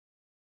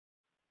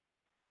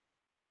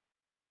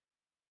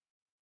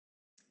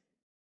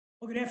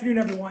Well, good afternoon,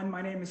 everyone.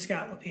 My name is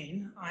Scott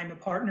Lapine. I'm a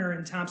partner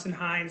in Thompson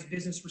Hine's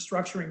Business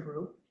Restructuring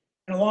Group.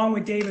 And along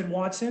with David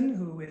Watson,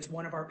 who is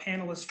one of our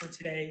panelists for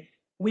today,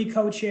 we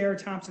co-chair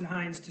Thompson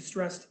Hine's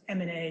Distressed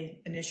M&A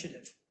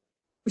Initiative.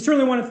 We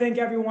certainly want to thank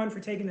everyone for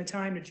taking the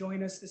time to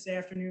join us this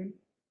afternoon.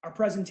 Our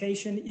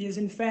presentation is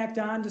in fact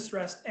on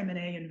distressed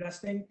M&A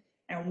investing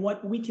and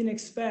what we can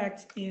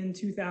expect in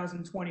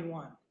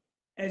 2021.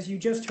 As you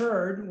just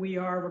heard, we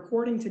are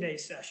recording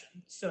today's session.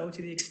 So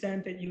to the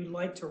extent that you'd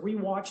like to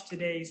rewatch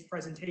today's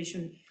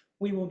presentation,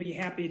 we will be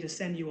happy to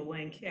send you a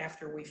link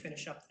after we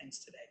finish up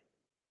things today.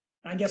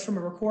 I guess from a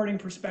recording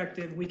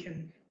perspective, we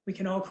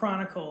can all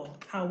chronicle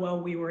how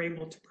well we were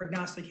able to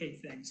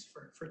prognosticate things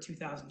for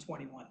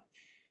 2021.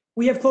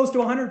 We have close to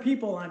 100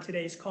 people on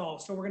today's call,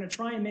 so we're going to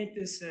try and make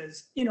this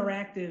as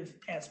interactive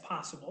as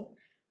possible.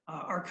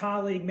 Our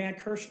colleague Matt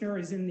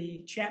Kirshner is in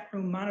the chat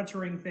room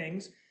monitoring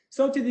things.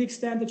 So to the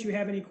extent that you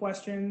have any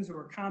questions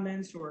or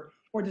comments or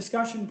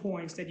discussion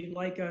points that you'd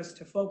like us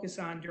to focus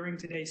on during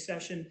today's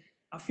session,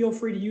 feel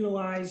free to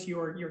utilize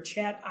your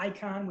chat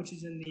icon, which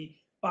is in the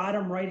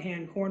bottom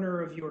right-hand corner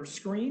of your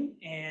screen,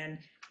 and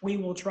we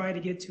will try to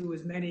get to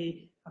as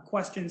many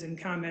questions and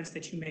comments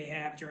that you may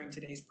have during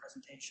today's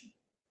presentation.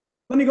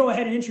 Let me go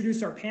ahead and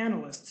introduce our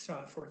panelists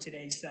for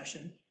today's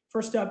session.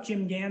 First up,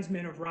 Jim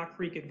Gansman of Rock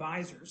Creek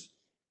Advisors.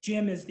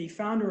 Jim is the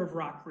founder of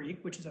Rock Creek,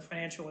 which is a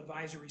financial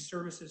advisory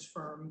services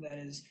firm that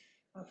is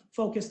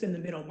focused in the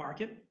middle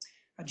market.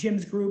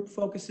 Jim's group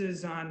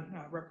focuses on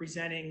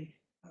representing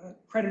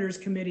creditors'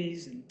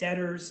 committees and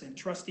debtors and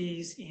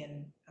trustees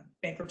in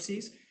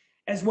bankruptcies,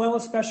 as well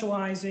as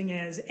specializing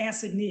as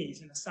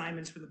assignees and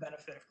assignments for the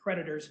benefit of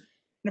creditors.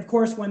 And of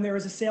course, when there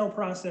is a sale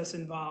process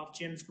involved,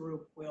 Jim's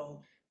group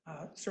will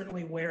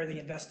certainly wear the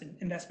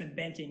investment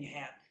banking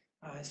hat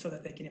so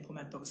that they can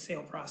implement those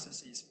sale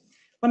processes.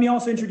 Let me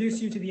also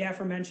introduce you to the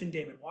aforementioned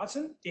David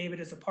Watson. David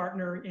is a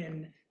partner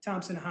in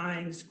Thompson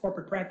Hine's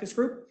corporate practice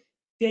group.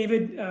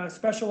 David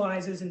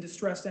specializes in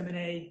distressed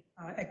M&A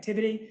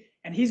activity,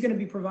 and he's going to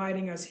be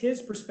providing us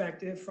his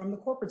perspective from the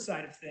corporate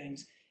side of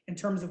things in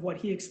terms of what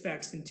he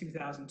expects in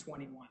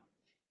 2021.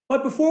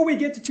 But before we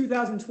get to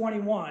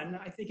 2021,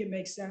 I think it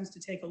makes sense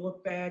to take a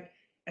look back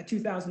at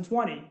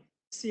 2020,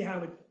 see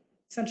how it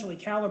essentially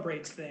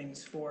calibrates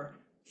things for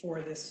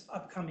this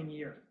upcoming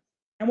year.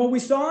 And what we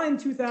saw in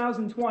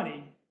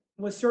 2020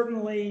 was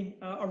certainly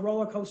a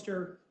roller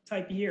coaster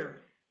type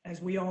year, as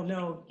we all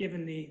know,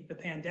 given the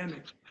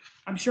pandemic.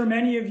 I'm sure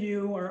many of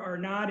you are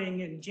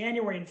nodding. In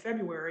January and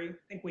February, I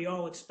think we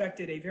all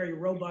expected a very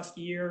robust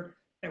year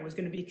that was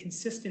going to be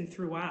consistent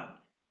throughout.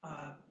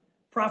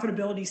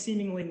 Profitability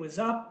seemingly was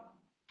up,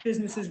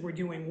 businesses were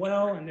doing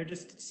well, and there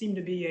just seemed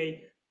to be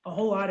a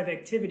whole lot of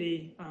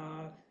activity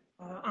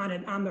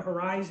on the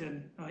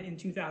horizon in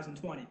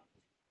 2020.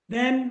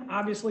 Then,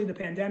 obviously, the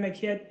pandemic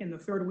hit in the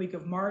third week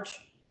of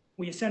March.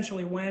 We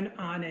essentially went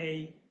on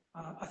a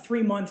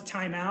 3-month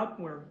timeout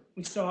where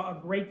we saw a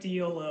great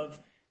deal of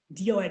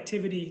deal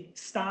activity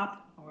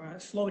stop or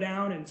slow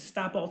down and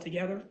stop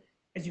altogether.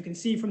 As you can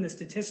see from the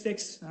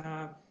statistics,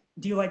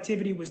 deal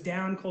activity was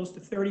down close to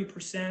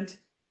 30%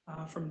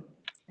 from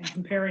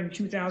comparing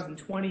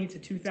 2020 to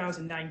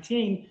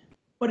 2019.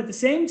 But at the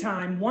same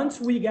time, once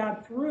we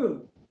got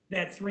through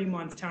that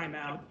 3-month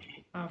timeout,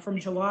 from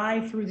July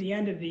through the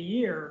end of the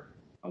year,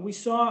 we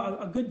saw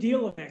a good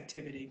deal of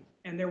activity,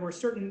 and there were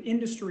certain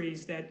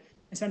industries that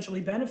essentially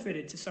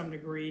benefited to some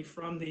degree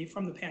from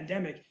the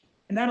pandemic.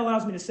 And that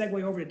allows me to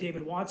segue over to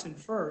David Watson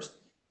first.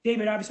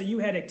 David, obviously you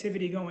had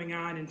activity going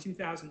on in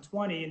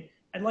 2020, and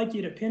I'd like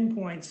you to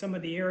pinpoint some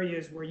of the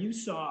areas where you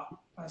saw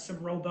some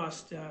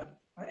robust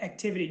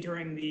activity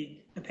during the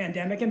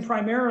pandemic, and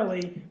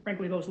primarily,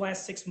 frankly, those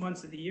last 6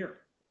 months of the year.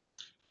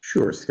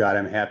 Sure, Scott,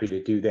 I'm happy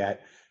to do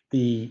that.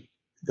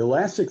 The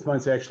last 6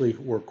 months actually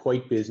were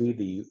quite busy.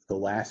 The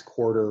last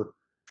quarter,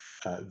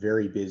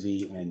 very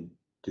busy, and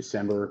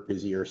December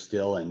busier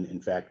still. And in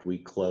fact, we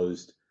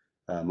closed,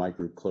 my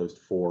group closed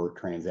 4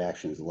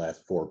 transactions the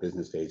last 4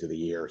 business days of the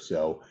year.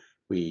 So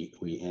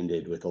we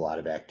ended with a lot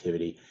of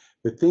activity.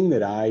 The thing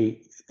that I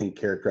think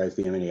characterized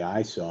the M&A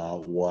I saw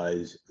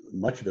was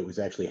much of it was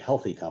actually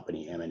healthy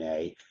company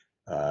M&A,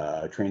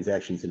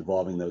 transactions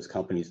involving those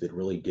companies that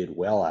really did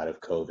well out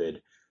of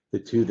COVID. The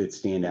 2 that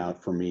stand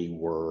out for me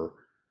were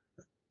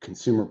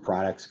consumer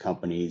products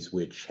companies,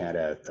 which had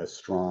a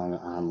strong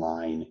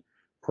online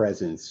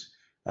presence,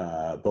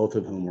 both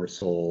of whom were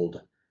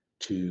sold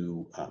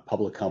to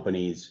public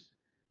companies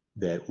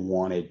that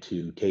wanted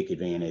to take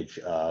advantage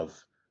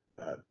of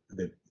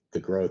the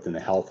growth and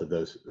the health of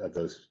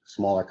those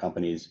smaller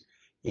companies.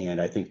 And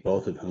I think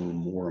both of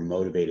whom were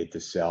motivated to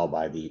sell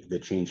by the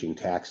changing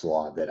tax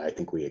law that I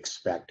think we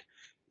expect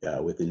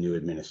with the new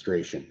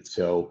administration.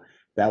 So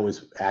that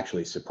was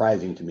actually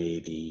surprising to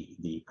me,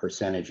 the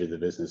percentage of the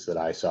business that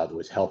I saw that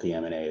was healthy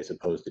M&A as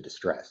opposed to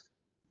distressed.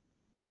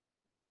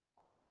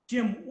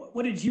 Jim,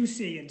 what did you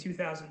see in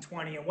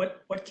 2020, and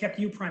what kept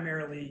you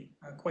primarily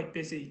quite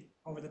busy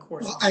over the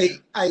course of the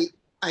year?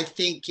 I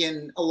think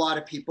a lot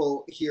of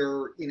people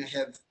here,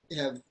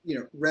 have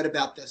read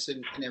about this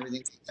and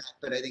everything like that,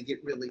 but I think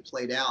it really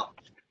played out.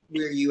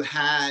 where you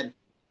had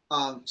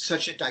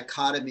such a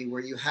dichotomy,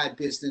 where you had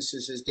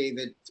businesses, as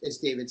David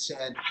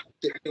said,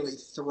 that really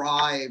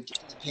thrived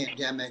in the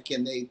pandemic,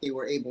 and they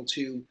were able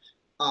to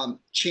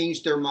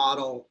change their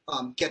model,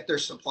 get their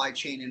supply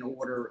chain in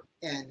order,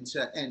 and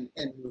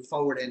move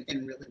forward,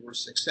 and really were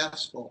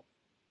successful.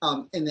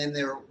 And then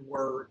there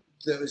were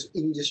those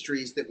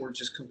industries that were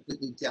just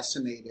completely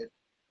decimated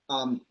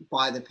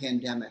by the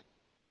pandemic.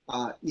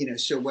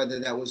 So whether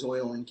that was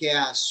oil and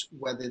gas,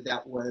 whether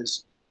that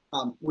was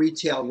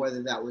retail,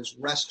 whether that was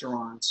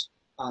restaurants,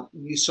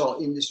 you saw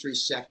industry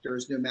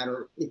sectors, no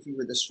matter if you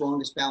were the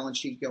strongest balance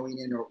sheet going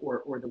in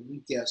or the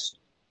weakest,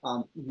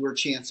 your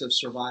chance of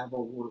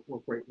survival were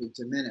greatly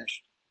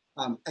diminished.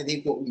 I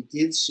think what we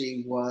did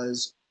see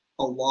was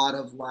a lot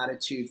of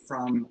latitude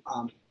from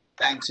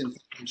banks and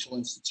financial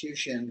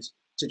institutions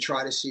to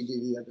try to see to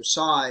the other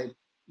side,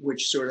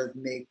 which sort of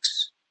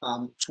makes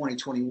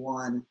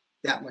 2021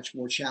 that much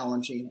more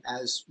challenging,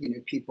 as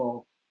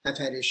people have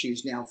had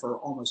issues now for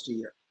almost a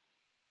year.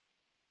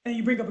 And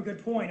you bring up a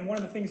good point. And one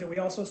of the things that we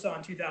also saw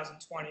in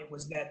 2020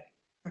 was that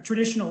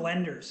traditional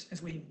lenders,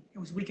 as we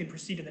can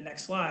proceed to the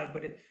next slide,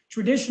 but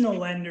traditional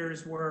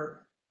lenders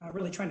were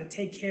really trying to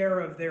take care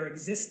of their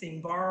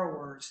existing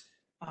borrowers,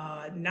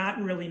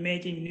 not really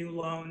making new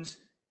loans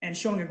and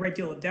showing a great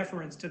deal of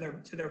deference to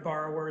their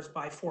borrowers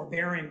by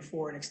forbearing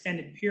for an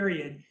extended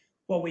period.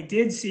 What we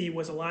did see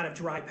was a lot of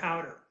dry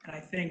powder, and I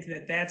think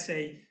that that's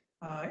an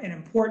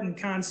important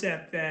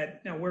concept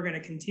that we're going to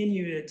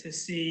continue to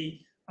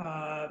see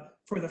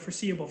for the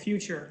foreseeable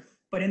future.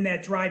 But in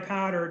that dry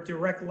powder,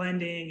 direct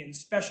lending and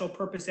special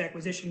purpose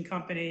acquisition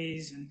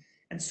companies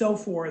and so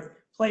forth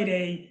played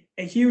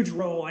a huge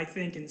role, I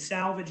think, in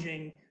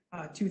salvaging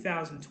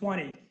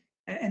 2020.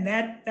 And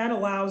that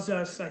allows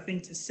us, I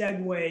think, to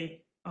segue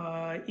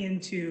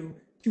into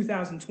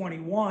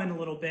 2021 a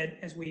little bit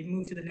as we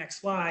move to the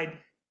next slide,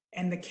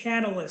 and the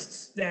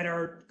catalysts that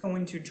are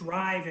going to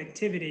drive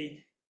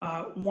activity.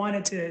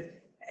 Wanted to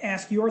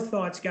ask your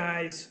thoughts,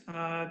 guys.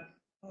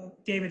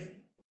 David,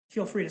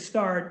 feel free to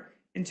start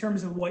in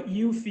terms of what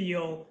you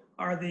feel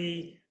are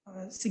the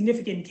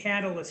significant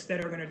catalysts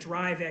that are going to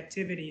drive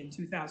activity in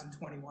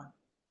 2021.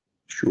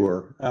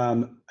 Sure.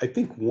 I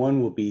think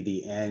one will be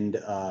the end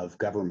of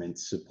government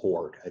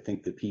support. I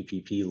think the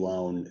PPP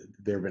loan,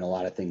 there have been a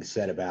lot of things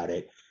said about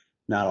it,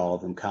 not all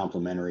of them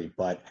complimentary,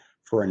 but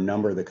for a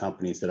number of the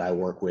companies that I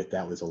work with,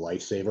 that was a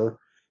lifesaver.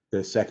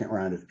 The second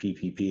round of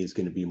PPP is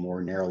going to be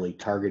more narrowly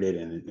targeted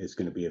and is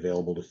going to be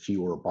available to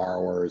fewer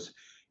borrowers.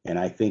 And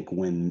I think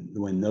when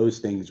those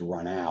things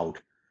run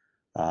out,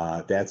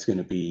 that's going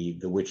to be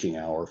the witching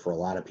hour for a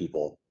lot of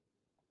people.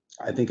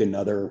 I think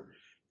another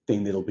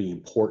thing that'll be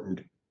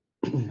important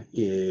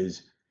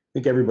is I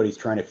think everybody's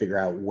trying to figure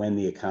out when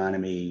the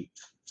economy,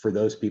 for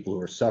those people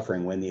who are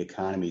suffering, when the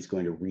economy is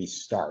going to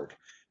restart.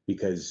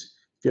 Because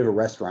if you have a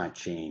restaurant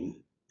chain,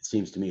 it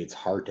seems to me it's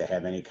hard to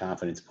have any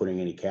confidence putting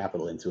any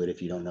capital into it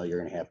if you don't know you're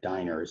going to have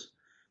diners.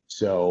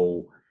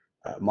 So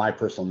my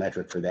personal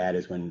metric for that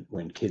is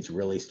when kids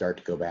really start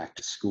to go back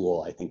to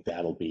school. I think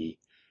that'll be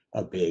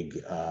a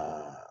big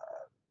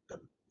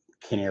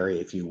canary,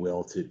 if you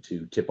will,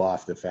 to tip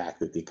off the fact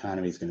that the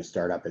economy is going to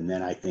start up. And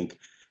then I think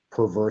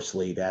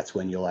perversely, that's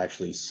when you'll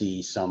actually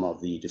see some of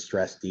the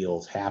distressed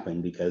deals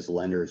happen, because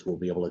lenders will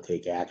be able to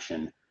take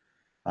action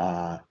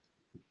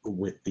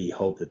with the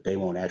hope that they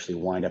won't actually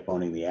wind up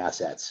owning the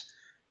assets,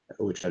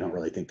 which I don't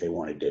really think they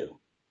want to do.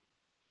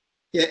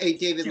 Yeah, hey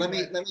David, let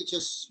me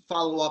just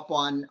follow up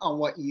on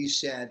what you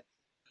said.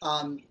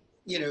 An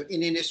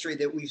industry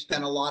that we've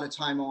spent a lot of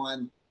time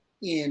on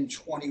in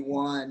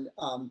 21,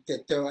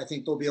 that I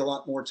think there'll be a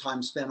lot more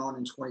time spent on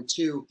in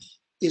 22,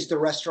 is the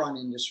restaurant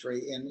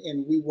industry.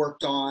 And we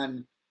worked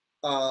on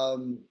a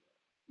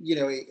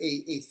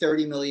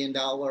 $30 million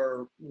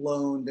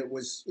loan that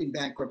was in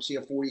bankruptcy,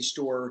 a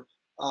 40-store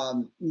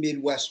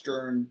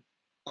Midwestern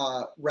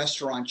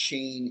restaurant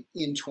chain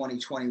in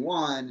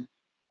 2021.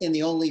 And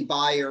the only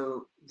buyer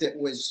that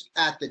was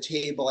at the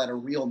table at a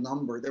real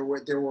number, there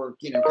were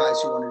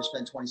guys who wanted to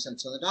spend 20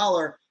 cents on the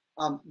dollar,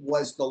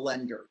 was the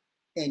lender.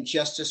 And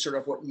just to sort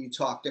of what you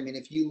talked, I mean,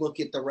 if you look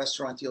at the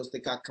restaurant deals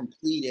that got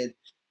completed,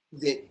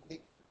 that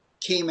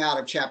came out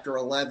of Chapter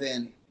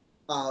 11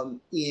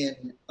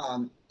 in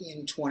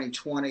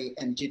 2020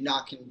 and did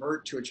not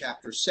convert to a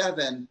Chapter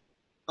 7,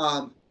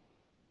 I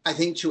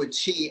think to a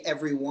T,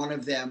 every one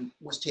of them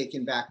was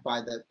taken back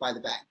by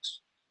the banks.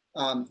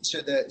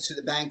 So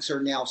the banks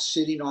are now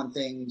sitting on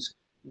things,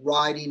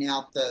 riding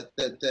out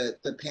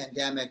the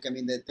pandemic. I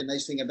mean, the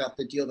nice thing about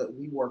the deal that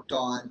we worked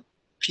on,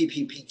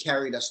 PPP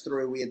carried us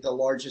through. We had the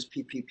largest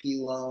PPP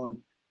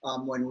loan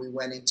when we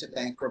went into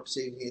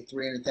bankruptcy. We had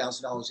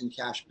 $300,000 in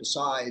cash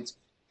besides,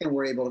 and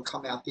we're able to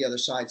come out the other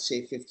side,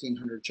 save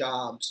 1,500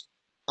 jobs.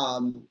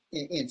 And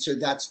so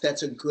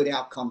that's a good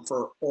outcome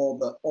for all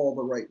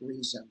the right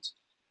reasons.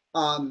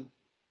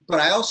 But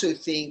I also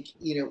think,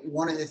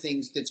 one of the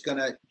things that's going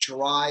to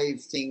drive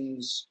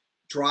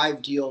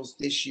deals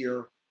this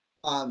year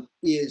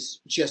is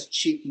just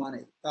cheap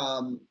money.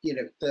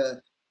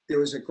 The there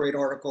was a great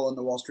article in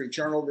the Wall Street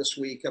Journal this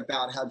week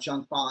about how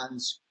junk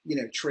bonds,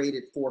 trade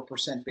at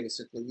 4%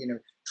 basically.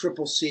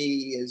 Triple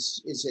C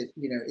is at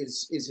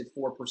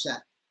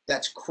 4%.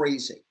 That's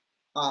crazy.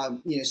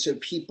 So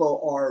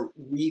people are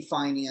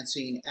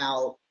refinancing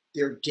out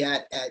their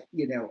debt at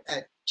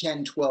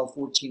 10, 12,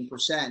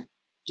 14%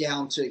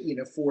 down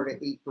to 4 to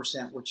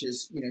 8%, which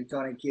is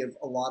going to give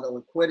a lot of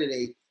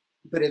liquidity.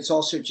 But it's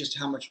also just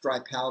how much dry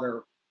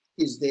powder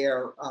is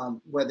there,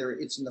 whether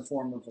it's in the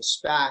form of a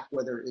SPAC,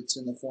 whether it's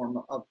in the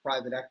form of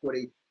private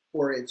equity,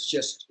 or it's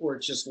just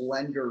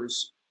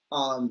lenders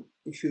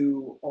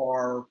who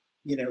are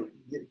BDCs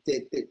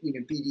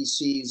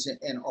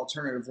and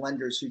alternative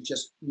lenders who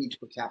just need to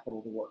put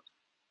capital to work.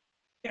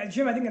 Yeah,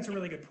 Jim, I think that's a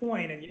really good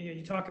point. And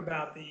you talk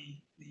about the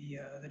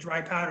dry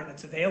powder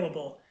that's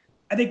available.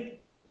 I think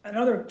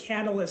another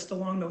catalyst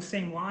along those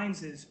same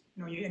lines is,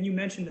 and you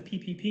mentioned the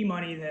PPP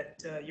money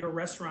that your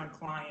restaurant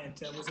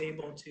client was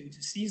able to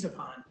seize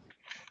upon.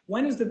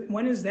 When is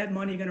that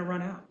money going to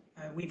run out?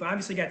 We've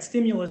obviously got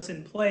stimulus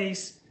in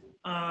place,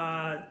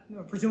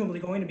 presumably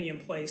going to be in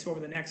place over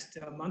the next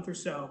month or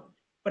so.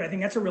 But I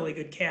think that's a really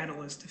good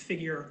catalyst to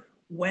figure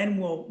when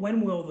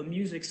will the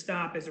music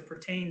stop as it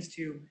pertains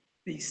to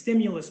the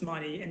stimulus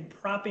money and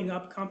propping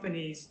up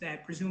companies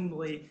that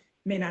presumably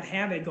may not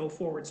have a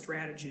go-forward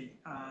strategy.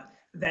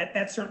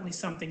 That's certainly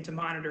something to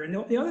monitor. And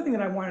the other thing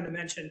that I wanted to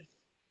mention,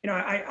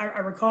 I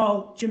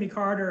recall Jimmy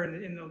Carter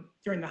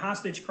during the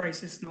hostage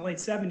crisis in the late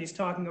 70s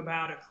talking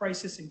about a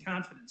crisis in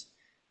confidence.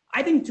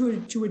 I think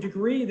to a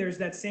degree, there's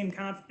that same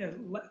a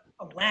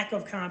lack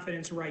of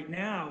confidence right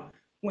now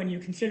when you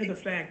consider the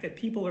fact that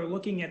people are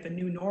looking at the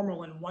new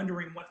normal and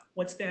wondering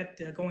what's that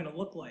going to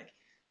look like.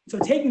 So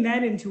taking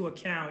that into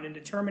account and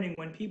determining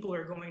when people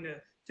are going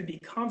to be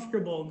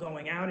comfortable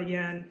going out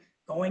again,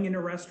 going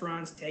into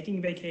restaurants,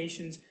 taking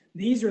vacations,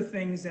 these are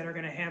things that are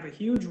going to have a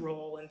huge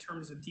role in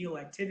terms of deal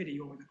activity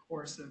over the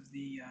course of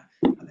the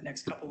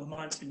next couple of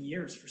months and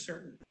years for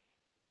certain.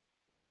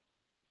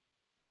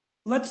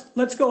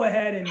 Let's go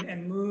ahead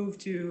and move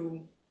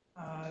to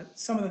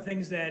some of the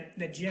things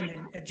that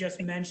Jim had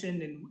just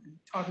mentioned and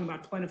talking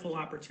about plentiful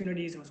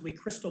opportunities and as we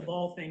crystal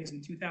ball things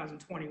in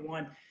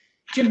 2021.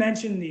 Jim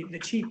mentioned the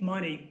cheap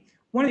money.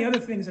 One of the other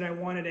things that I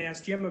wanted to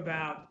ask Jim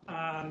about,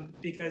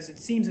 because it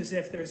seems as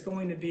if there's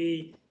going to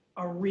be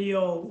a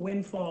real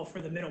windfall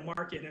for the middle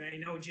market, and I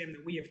know, Jim,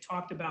 that we have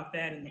talked about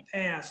that in the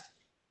past.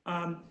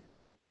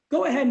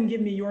 Go ahead and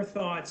give me your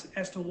thoughts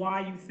as to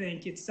why you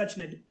think it's such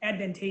an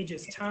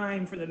advantageous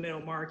time for the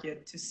middle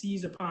market to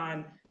seize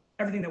upon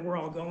everything that we're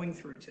all going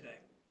through today.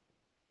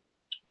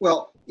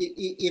 Well,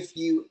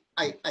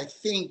 I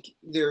think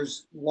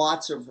there's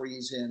lots of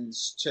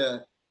reasons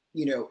to,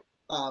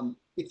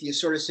 if you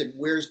sort of said,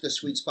 where's the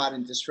sweet spot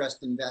in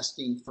distressed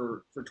investing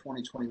for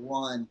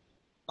 2021,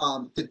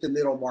 that the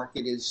middle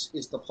market is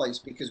the place,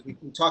 because we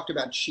talked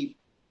about cheap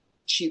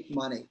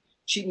money.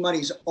 Cheap money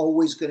is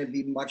always going to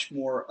be much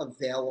more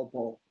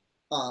available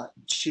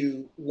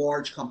to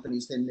large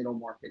companies than middle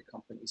market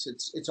companies.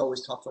 It's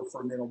always tougher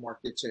for a middle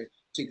market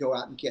to go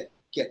out and get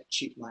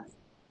cheap money.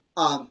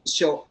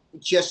 So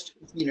just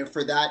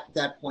for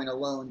that point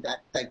alone,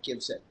 that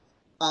gives it.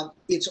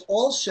 It's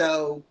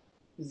also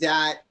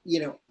that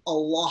a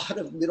lot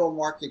of middle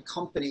market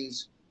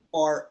companies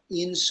are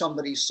in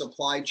somebody's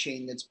supply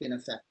chain that's been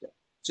affected.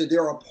 So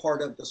they're a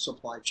part of the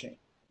supply chain.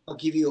 I'll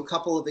give you a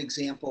couple of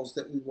examples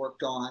that we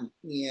worked on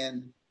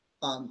in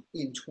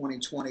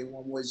 2020.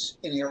 One was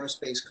an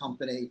aerospace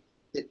company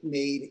that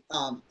made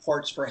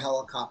parts for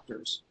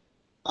helicopters.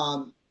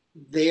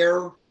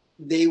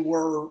 They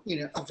were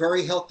a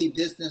very healthy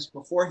business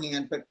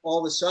beforehand, but all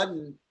of a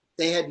sudden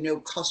they had no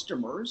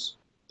customers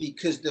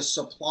because the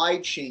supply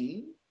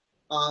chain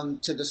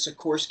to the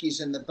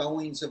Sikorskys and the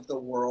Boeings of the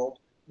world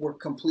were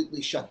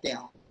completely shut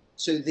down.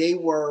 So they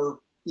were,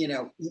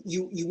 you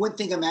wouldn't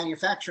think a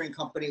manufacturing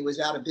company was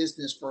out of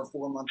business for a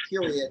 4-month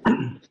period.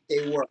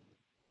 They were.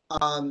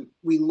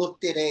 We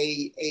looked at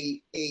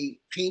a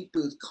paint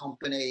booth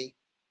company,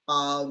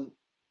 at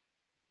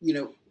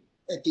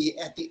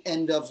the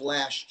end of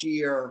last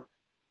year,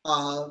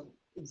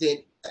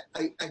 that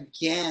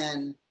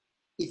again,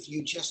 if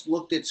you just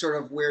looked at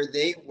sort of where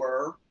they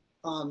were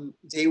in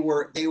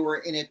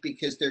it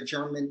because their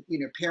German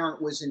parent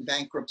was in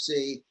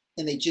bankruptcy,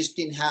 and they just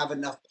didn't have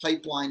enough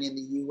pipeline in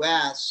the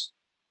U.S.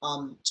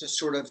 To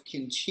sort of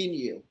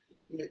continue.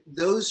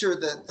 Those are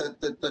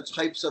the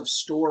types of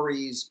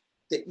stories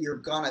that you're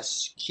gonna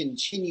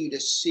continue to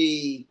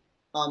see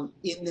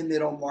in the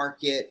middle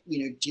market.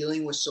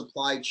 Dealing with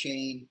supply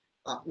chain.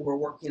 We're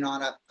working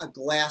on a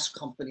glass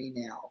company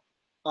now.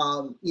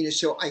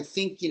 So I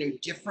think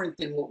different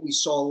than what we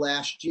saw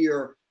last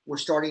year, we're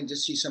starting to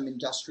see some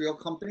industrial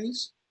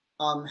companies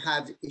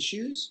have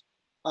issues.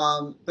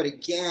 But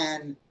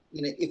again,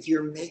 if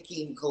you're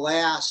making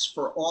glass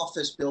for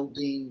office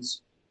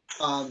buildings,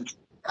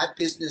 that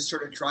business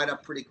sort of dried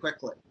up pretty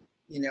quickly.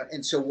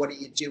 And so what do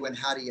you do and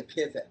how do you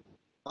pivot?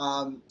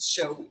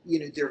 So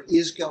there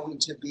is going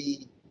to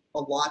be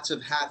lots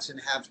of hats and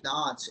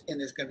have-nots, and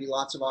there's going to be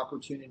lots of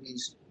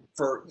opportunities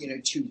for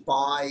to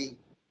buy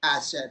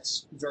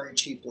assets very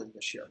cheaply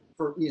this year,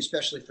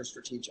 especially for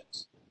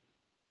strategics.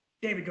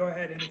 David, go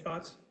ahead. Any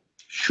thoughts?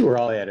 Sure,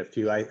 I'll add a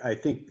few. I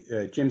think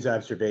Jim's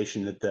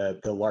observation that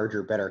the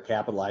larger, better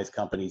capitalized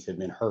companies have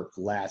been hurt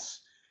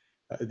less.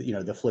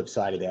 The flip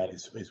side of that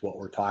is what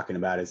we're talking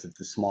about, is that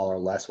the smaller,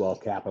 less well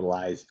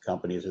capitalized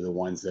companies are the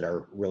ones that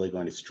are really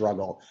going to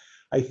struggle.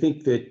 I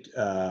think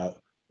that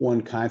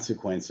one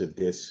consequence of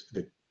this,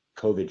 the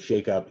COVID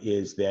shakeup,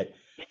 is that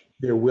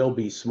there will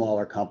be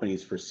smaller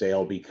companies for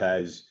sale,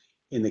 because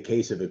in the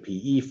case of a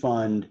PE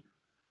fund,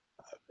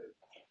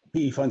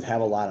 PE funds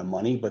have a lot of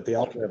money, but they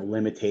also have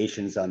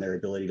limitations on their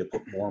ability to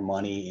put more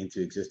money into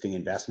existing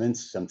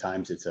investments.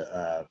 Sometimes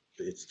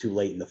it's too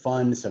late in the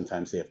fund.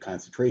 Sometimes they have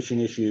concentration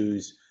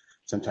issues.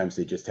 Sometimes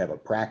they just have a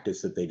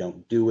practice that they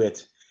don't do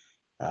it.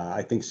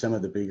 I think some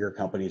of the bigger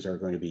companies are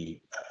going to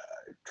be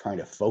trying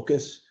to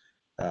focus,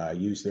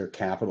 use their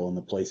capital in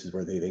the places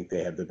where they think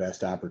they have the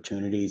best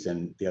opportunities.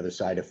 And the other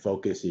side of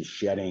focus is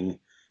shedding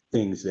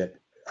things that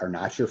are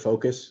not your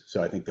focus.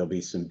 So I think there'll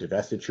be some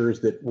divestitures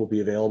that will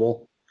be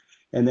available.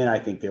 And then I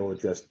think there will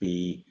just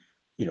be,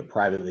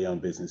 privately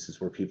owned businesses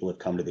where people have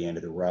come to the end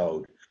of the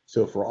road.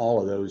 So for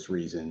all of those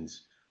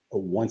reasons,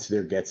 once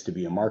there gets to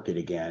be a market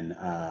again,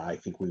 I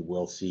think we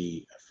will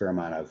see a fair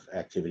amount of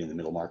activity in the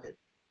middle market.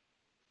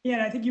 Yeah,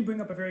 and I think you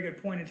bring up a very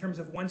good point in terms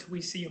of once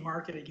we see a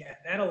market again.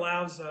 That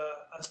allows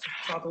us to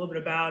talk a little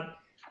bit about,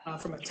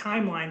 from a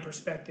timeline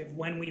perspective,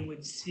 when we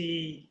would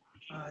see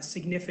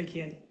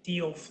significant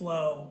deal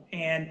flow.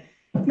 And,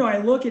 I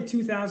look at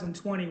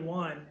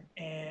 2021,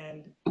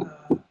 and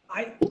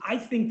I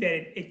think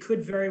that it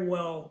could very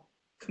well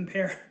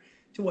compare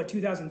to what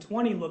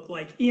 2020 looked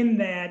like, in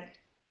that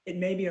it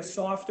may be a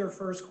softer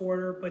first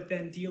quarter, but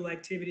then deal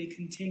activity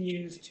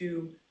continues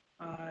to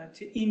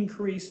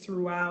increase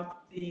throughout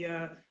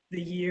the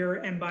year.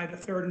 And by the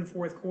third and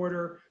fourth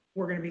quarter,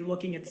 we're going to be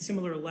looking at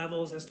similar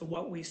levels as to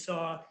what we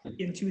saw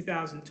in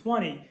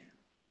 2020,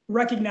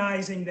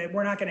 recognizing that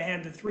we're not going to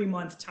have the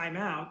 3-month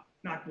timeout,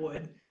 knock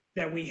wood,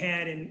 that we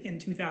had in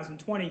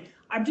 2020.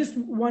 I'm just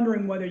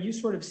wondering whether you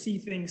sort of see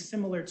things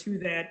similar to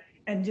that,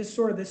 and just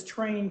sort of this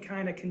train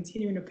kind of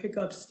continuing to pick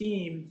up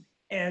steam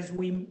as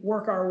we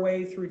work our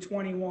way through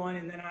 21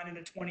 and then on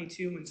into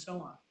 22 and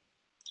so on.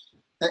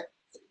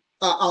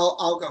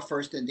 I'll go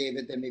first, and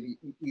David, then maybe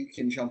you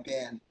can jump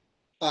in.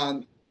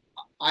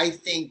 I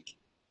think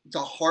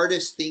the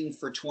hardest thing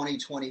for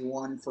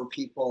 2021 for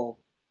people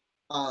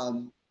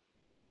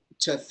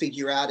to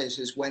figure out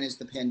is when is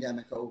the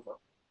pandemic over?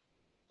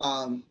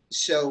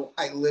 So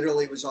I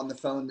literally was on the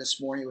phone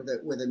this morning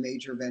with a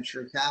major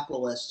venture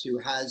capitalist who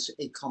has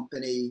a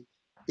company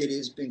that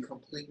has been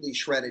completely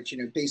shredded.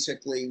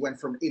 Basically went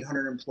from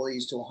 800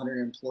 employees to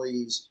 100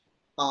 employees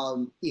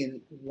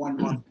in 1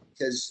 month,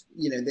 because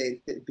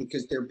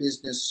because their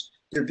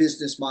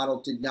business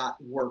model did not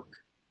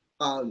work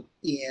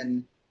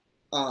in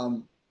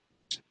the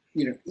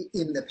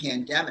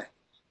pandemic.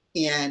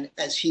 And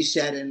as he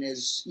said, and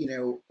as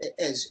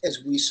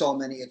we saw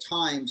many a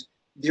times,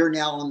 they're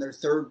now on their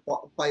third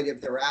bite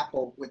of their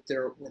apple with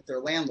their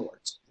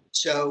landlords.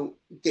 So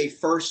they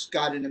first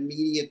got an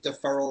immediate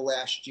deferral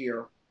last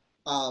year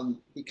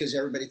because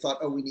everybody thought,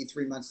 oh, we need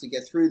 3 months to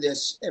get through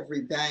this.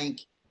 Every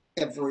bank,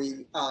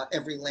 every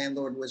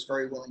landlord was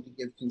very willing to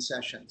give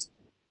concessions.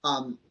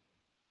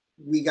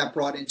 We got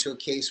brought into a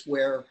case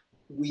where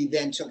we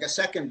then took a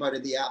second bite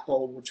of the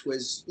apple, which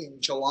was in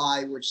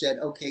July, which said,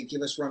 okay,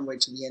 give us runway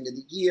to the end of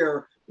the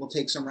year. We'll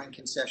take some rent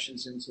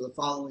concessions into the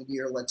following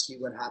year. Let's see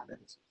what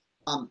happens.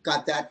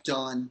 Got that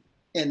done.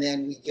 And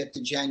then we get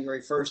to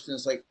January 1st, and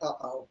it's like,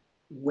 uh-oh,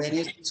 when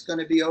is this going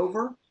to be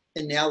over?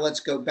 And now let's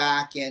go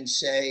back and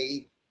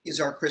say, is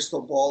our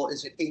crystal ball,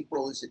 is it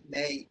April, is it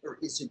May, or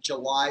is it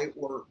July,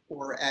 or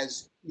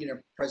as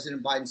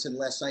President Biden said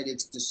last night,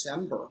 it's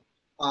December,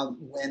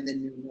 when the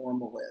new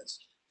normal is.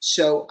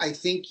 So I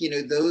think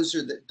those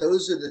are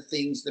the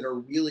things that are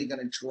really going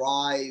to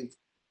drive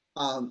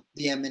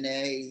the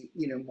M&A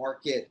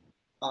market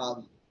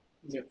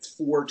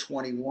for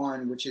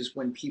 21, which is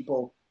when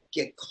people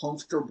get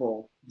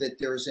comfortable that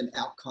there's an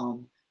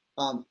outcome.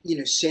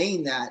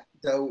 Saying that,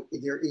 though,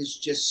 there is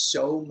just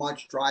so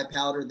much dry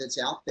powder that's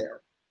out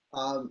there.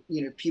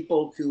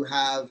 People who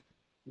have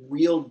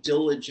real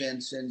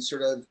diligence and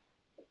sort of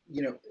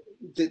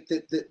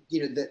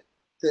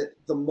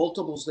the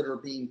multiples that are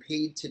being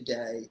paid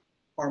today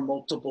are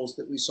multiples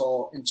that we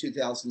saw in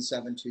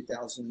 2007,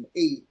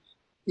 2008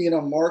 in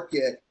a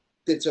market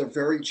that's a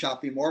very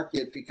choppy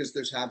market because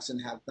there's haves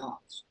and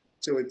have-nots.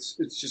 So it's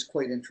just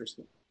quite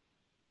interesting.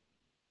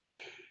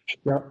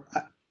 Well,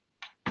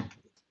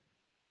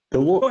 the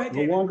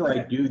longer I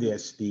do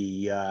this,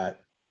 the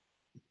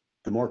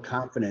more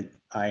confident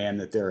I am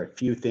that there are a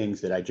few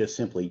things that I just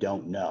simply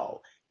don't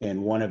know.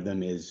 And one of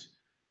them is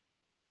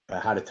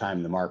how to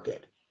time the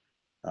market.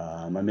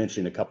 I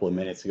mentioned a couple of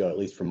minutes ago, at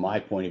least from my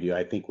point of view,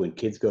 I think when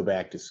kids go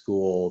back to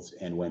schools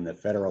and when the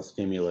federal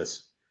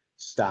stimulus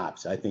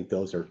stops, I think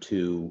those are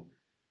two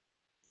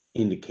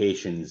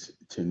indications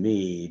to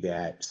me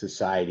that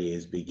society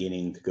is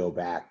beginning to go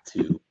back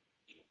to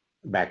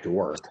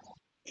work.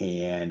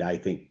 And I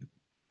think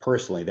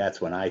personally,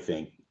 that's when I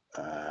think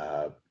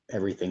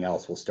everything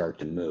else will start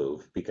to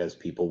move, because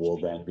people will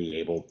then be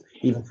able,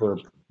 even for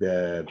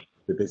the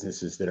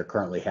businesses that are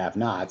currently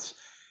have-nots,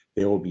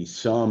 there will be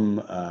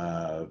some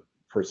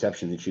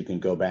perception that you can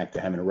go back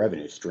to having a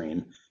revenue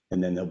stream,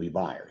 and then there'll be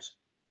buyers.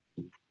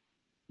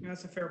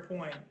 That's a fair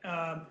point.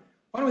 Why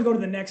don't we go to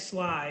the next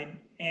slide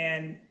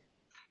and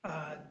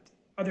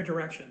other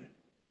direction.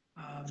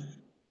 In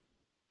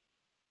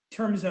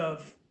terms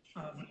of,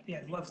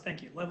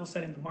 thank you, level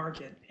setting the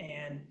market.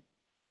 And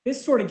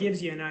this sort of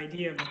gives you an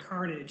idea of the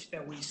carnage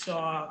that we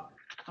saw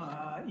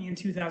in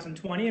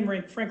 2020,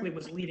 and frankly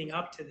was leading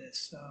up to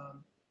this, in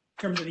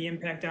terms of the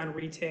impact on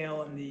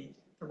retail and the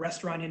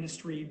restaurant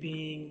industry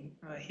being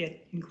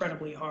hit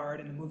incredibly hard,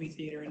 and the movie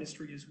theater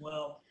industry as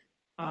well.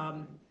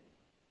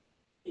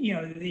 You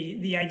know,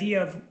 the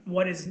idea of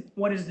what is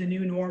the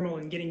new normal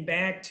and getting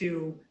back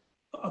to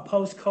a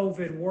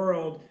post-COVID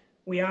world,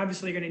 we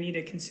obviously are going to need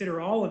to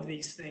consider all of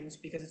these things,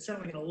 because it's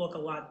certainly going to look a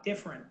lot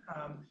different.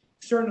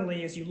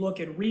 Certainly, as you look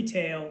at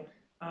retail,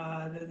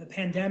 the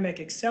pandemic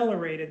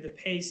accelerated the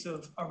pace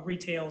of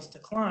retail's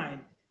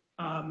decline.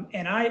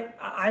 And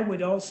I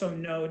would also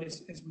note,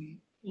 as we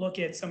look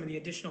at some of the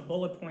additional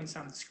bullet points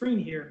on the screen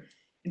here,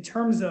 in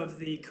terms of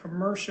the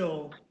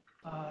commercial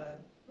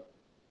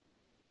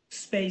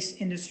space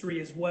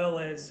industry, as well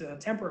as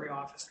temporary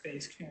office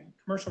space,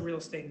 commercial real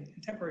estate and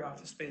temporary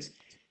office space,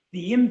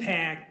 the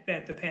impact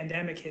that the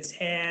pandemic has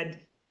had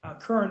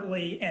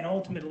currently and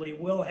ultimately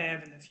will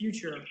have in the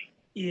future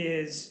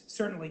is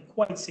certainly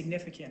quite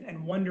significant,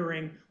 and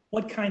wondering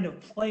what kind of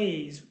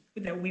plays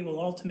that we will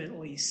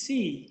ultimately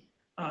see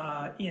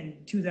in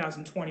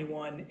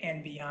 2021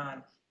 and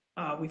beyond.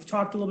 We've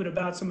talked a little bit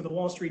about some of the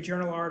Wall Street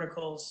Journal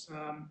articles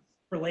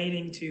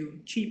relating to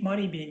cheap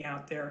money being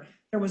out there.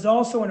 There was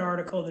also an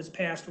article this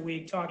past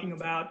week talking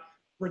about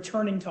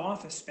returning to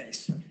office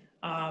space,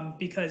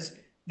 because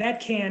that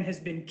can has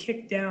been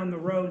kicked down the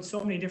road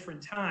so many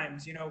different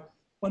times. You know,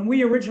 when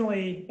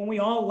we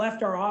all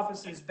left our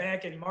offices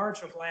back in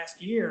March of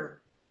last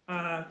year,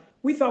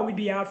 we thought we'd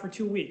be out for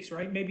 2 weeks,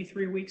 right? Maybe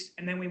 3 weeks,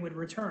 and then we would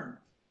return.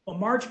 Well,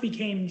 March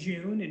became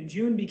June, and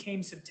June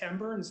became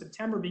September, and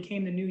September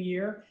became the new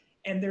year.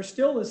 And there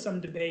still is some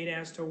debate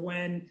as to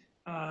when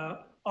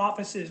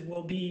offices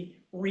will be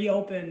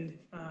reopened,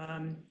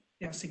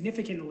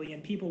 significantly,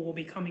 and people will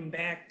be coming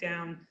back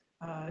down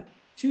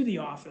to the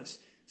office.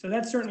 So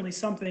that's certainly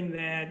something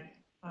that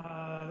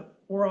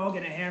we're all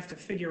going to have to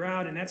figure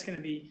out, and that's going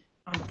to be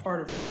on the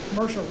part of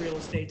commercial real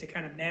estate to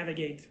kind of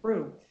navigate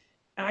through.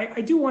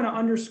 I do want to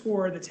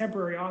underscore the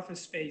temporary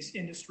office space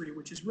industry,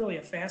 which is really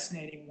a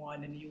fascinating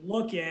one. And you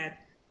look at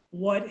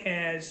what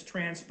has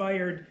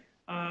transpired,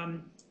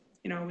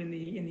 in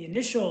the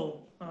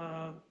initial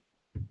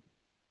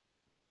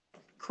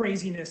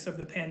craziness of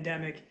the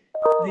pandemic.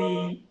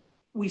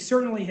 We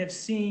certainly have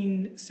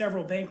seen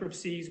several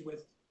bankruptcies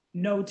with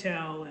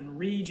Notel and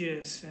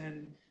Regis,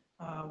 and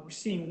we're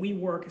seeing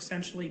WeWork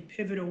essentially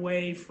pivot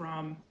away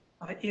from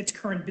its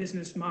current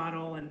business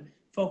model and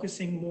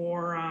focusing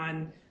more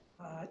on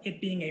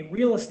it being a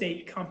real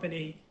estate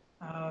company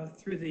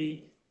through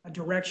the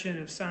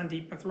direction of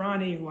Sandeep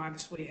Mathrani, who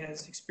obviously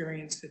has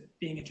experience at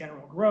being a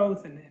General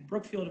Growth, and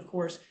Brookfield, of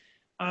course.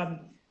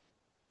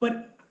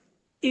 But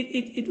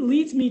it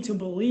leads me to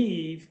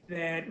believe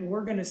that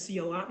we're going to see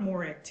a lot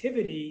more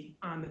activity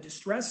on the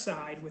distress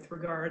side with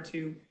regard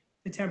to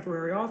the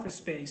temporary office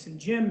space. And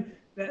Jim,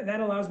 that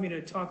allows me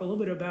to talk a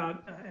little bit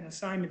about an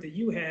assignment that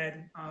you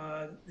had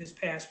this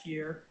past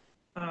year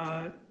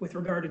with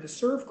regard to the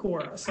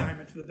ServCorp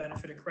assignment for the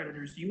benefit of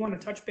creditors. Do you want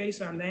to touch base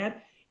on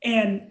that?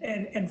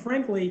 And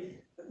frankly,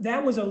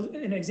 that was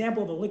an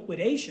example of a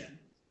liquidation.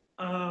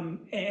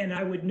 And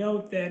I would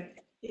note that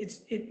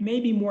it may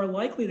be more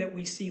likely that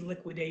we see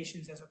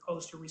liquidations as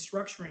opposed to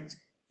restructurings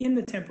in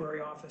the temporary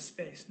office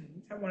space.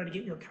 And I wanted to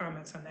get your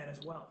comments on that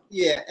as well.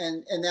 Yeah,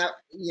 and that,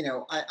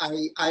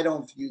 I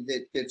don't view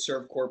that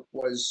ServCorp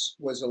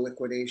was a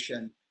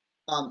liquidation.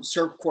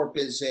 ServCorp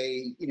is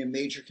a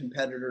major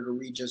competitor to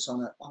Regis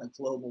on a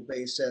global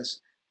basis,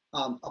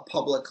 a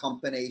public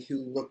company who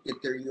looked at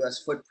their U.S.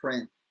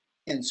 footprint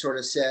and sort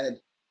of said,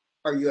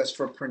 our U.S.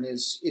 footprint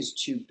is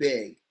too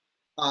big.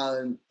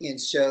 And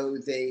so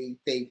they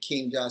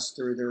came to us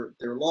through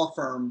their law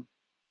firm,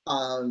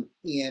 and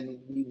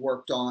we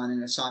worked on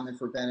an assignment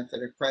for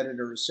benefit of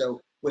creditors. So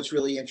what's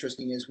really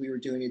interesting is we were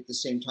doing it at the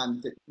same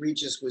time that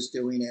Regis was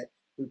doing it.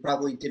 We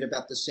probably did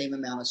about the same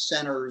amount of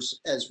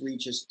centers as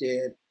Regis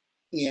did,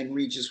 and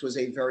Regis was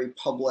a very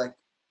public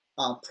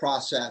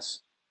process.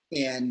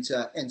 And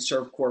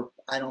ServCorp,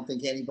 I don't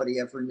think anybody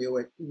ever knew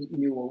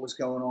what was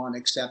going on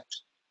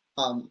except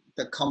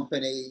the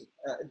company,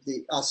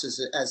 us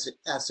as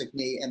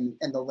assignee,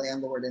 and the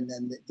landlord, and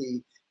then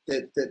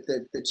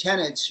the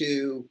tenants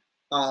who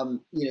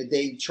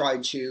they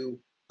tried to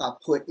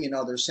put in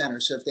other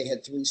centers. So if they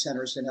had 3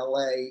 centers in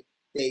LA,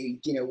 they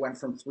went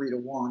from 3 to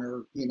 1,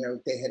 or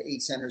they had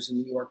 8 centers in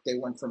New York, they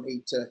went from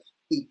 8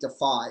 to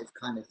 5,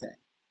 kind of thing.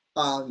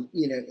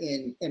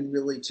 And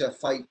really to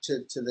fight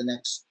to the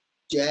next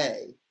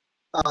day.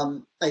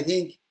 I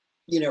think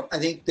I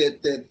think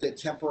that the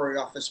temporary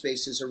office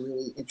space is a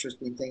really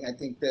interesting thing. I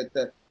think that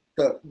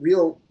the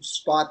real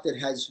spot that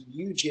has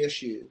huge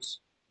issues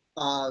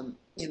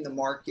in the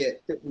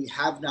market that we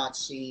have not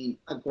seen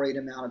a great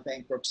amount of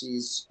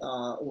bankruptcies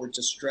or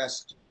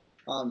distressed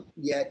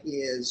yet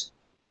is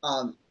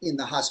in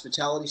the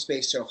hospitality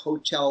space, so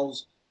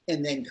hotels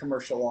and then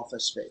commercial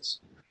office space.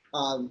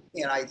 And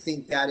I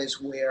think that is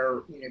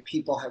where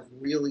people have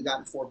really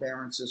gotten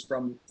forbearances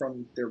from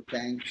their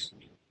banks.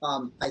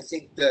 I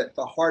think that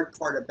the hard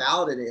part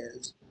about it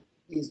is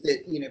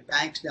that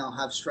banks now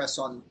have stress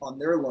on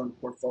their loan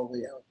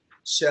portfolio.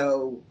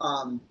 So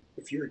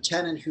if you're a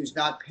tenant who's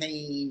not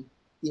paying,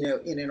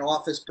 in an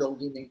office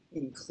building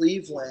in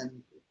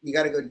Cleveland, you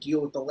got to go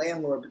deal with the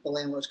landlord, but the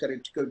landlord's got to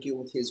go deal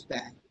with his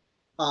bank.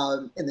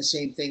 And the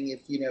same thing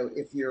if you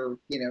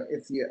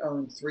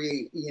own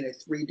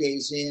 3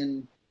 days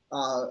in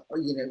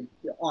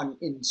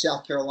in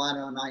South Carolina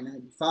on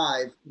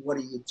I-95, what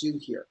do you do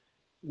here?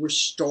 We're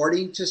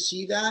starting to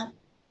see that,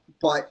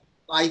 but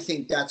I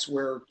think that's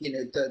where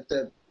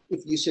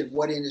if you said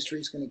what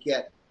industry is going to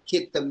get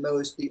hit the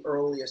most, the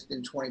earliest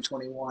in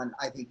 2021,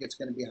 I think it's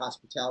going to be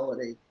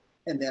hospitality,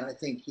 and then I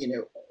think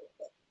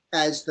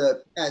as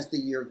the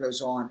year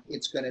goes on,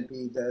 it's going to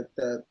be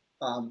the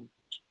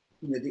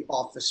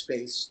office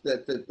space,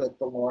 the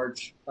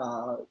large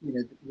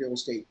real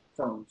estate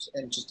firms,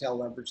 and just how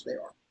leveraged they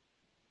are.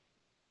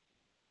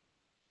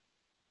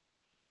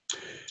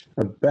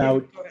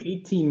 About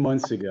 18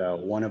 months ago,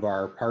 one of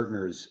our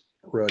partners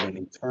wrote an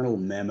internal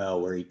memo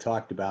where he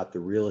talked about the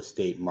real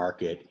estate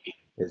market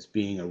as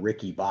being a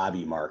Ricky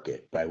Bobby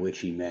market, by which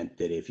he meant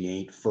that if you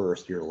ain't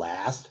first, you're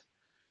last.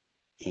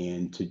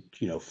 And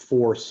to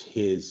force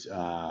his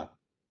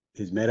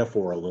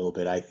metaphor a little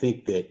bit, I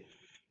think that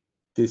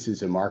this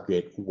is a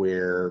market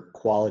where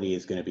quality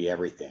is going to be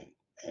everything.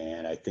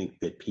 And I think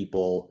that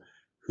people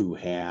who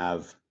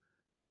have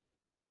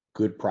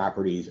good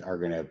properties are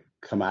going to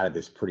come out of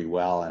this pretty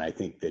well. And I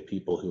think that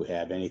people who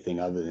have anything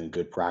other than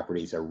good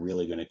properties are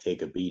really going to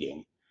take a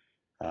beating.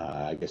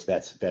 I guess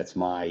that's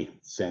my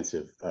sense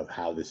of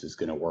how this is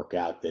going to work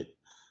out, that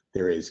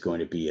there is going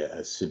to be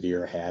a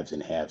severe haves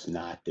and haves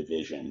not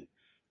division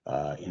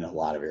in a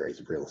lot of areas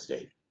of real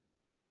estate.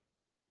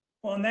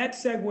 Well, and that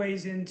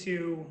segues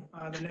into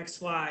the next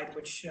slide,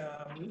 which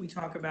we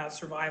talk about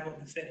survival of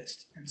the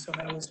fittest. And so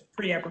that was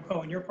pretty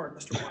apropos on your part,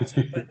 Mr.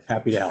 Watson. But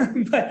happy to help.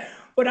 but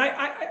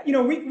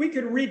we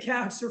could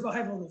recap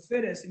survival of the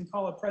fittest and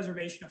call it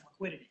preservation of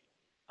liquidity,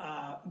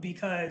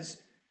 because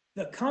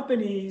the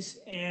companies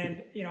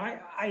and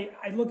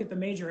I look at the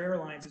major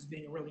airlines as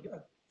being a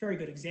very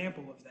good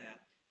example of that.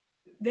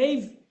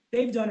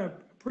 They've done a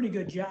pretty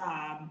good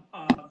job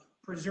of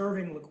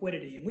preserving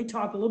liquidity. And we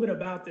talked a little bit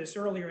about this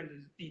earlier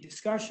in the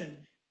discussion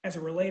as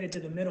it related to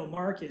the middle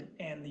market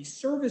and the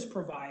service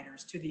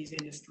providers to these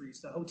industries,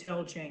 the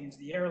hotel chains,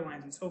 the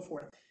airlines, and so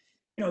forth.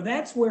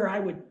 That's where I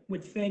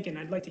would think, and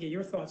I'd like to get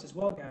your thoughts as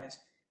well, guys,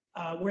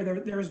 where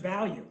there's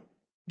value.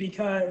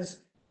 Because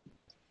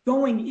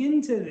going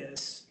into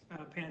this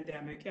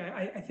pandemic,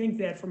 I think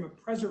that from a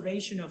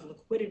preservation of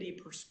liquidity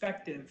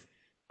perspective,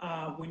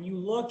 when you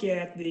look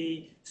at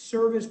the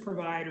service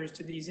providers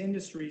to these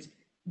industries,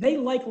 they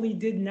likely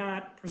did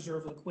not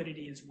preserve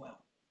liquidity as well.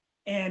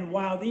 And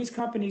while these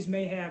companies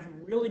may have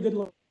really good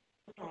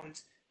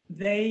loans,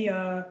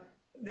 they're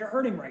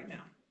hurting right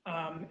now.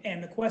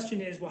 And the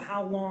question is, well,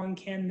 how long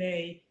can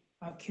they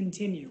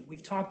continue?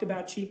 We've talked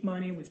about cheap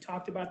money. We've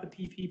talked about the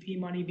PPP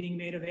money being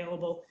made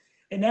available.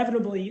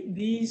 Inevitably,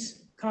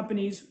 these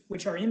companies,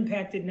 which are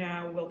impacted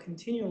now, will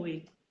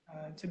continue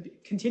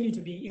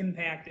to be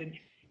impacted.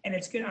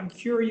 And I'm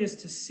curious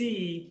to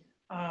see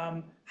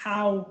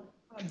how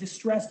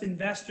distressed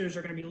investors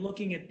are going to be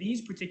looking at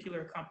these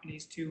particular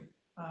companies to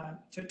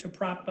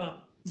prop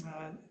up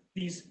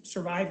these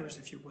survivors,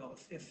 if you will,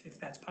 if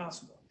that's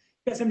possible.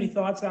 You guys have any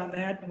thoughts on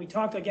that? And we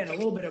talked again a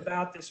little bit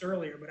about this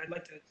earlier, but I'd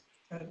like to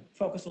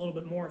focus a little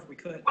bit more if we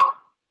could.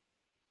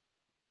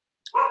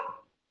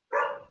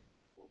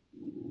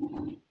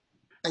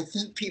 I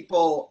think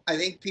people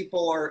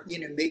are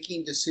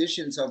making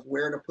decisions of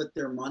where to put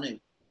their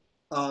money.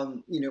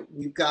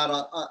 We've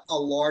got a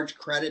large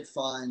credit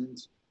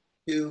fund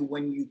who,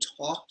 when you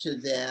talk to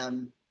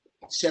them,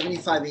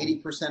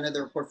 75-80% of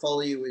their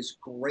portfolio is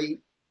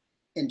great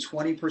and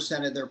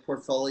 20% of their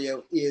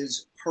portfolio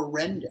is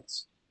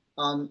horrendous.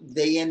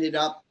 They ended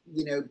up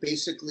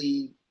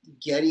basically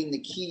getting the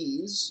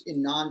keys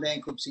in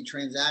non-bankruptcy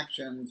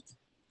transactions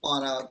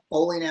on a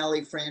bowling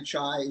alley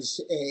franchise,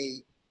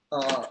 a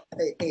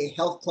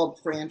health club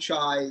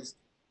franchise,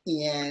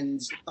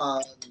 and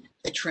a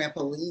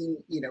trampoline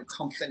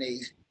company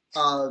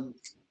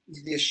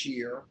this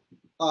year.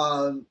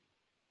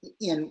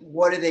 And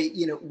what do they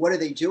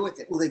do with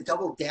it? Well, they've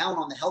doubled down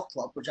on the health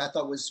club, which I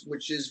thought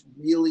which is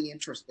really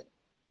interesting.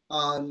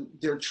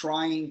 They're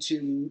trying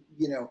to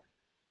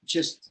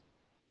just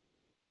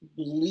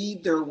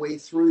lead their way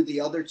through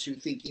the other two,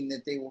 thinking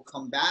that they will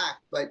come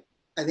back. But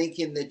I think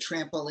in the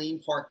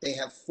trampoline park, they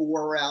have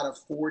 4 out of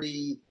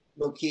 40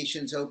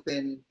 locations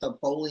open, the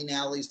bowling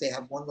alleys, they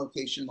have one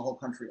location in the whole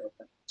country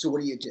open. So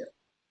what do you do?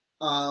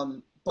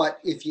 But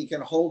if you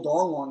can hold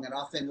on long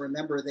enough, and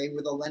remember they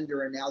were the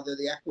lender and now they're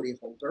the equity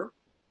holder,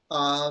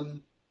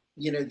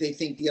 they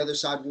think the other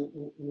side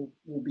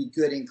will be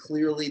good, and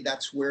clearly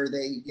that's where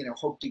they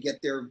hope to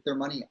get their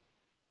money.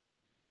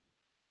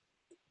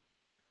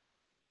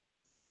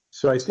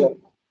 So I think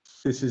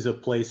this is a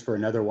place for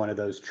another one of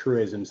those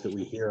truisms that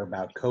we hear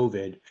about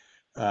COVID,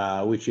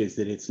 which is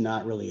that it's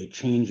not really a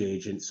change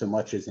agent so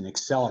much as an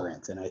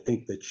accelerant. And I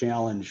think the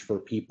challenge for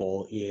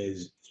people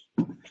is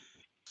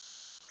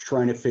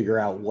trying to figure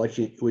out which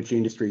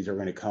industries are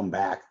going to come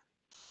back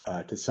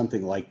to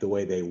something like the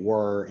way they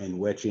were, and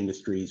which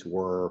industries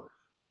were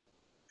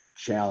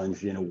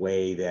challenged in a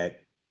way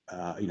that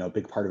a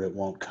big part of it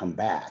won't come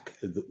back.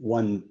 The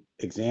one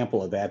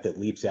example of that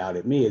leaps out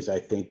at me is I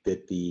think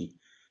that the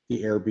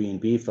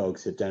Airbnb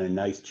folks have done a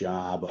nice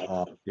job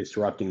of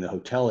disrupting the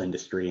hotel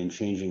industry and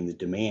changing the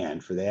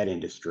demand for that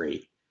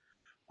industry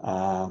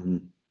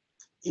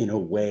in a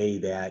way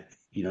that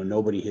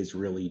nobody has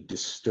really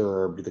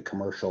disturbed the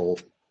commercial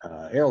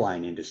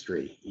airline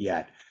industry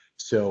yet.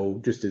 So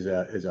just as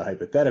a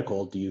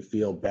hypothetical, do you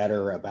feel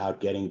better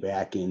about getting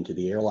back into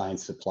the airline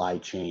supply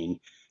chain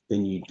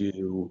than you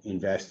do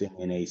investing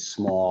in a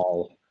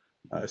smaller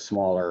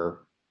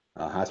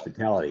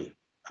hospitality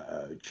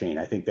chain?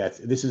 I think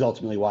this is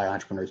ultimately why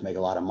entrepreneurs make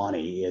a lot of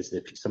money, is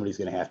that somebody's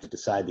going to have to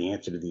decide the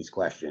answer to these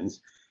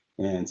questions,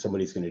 and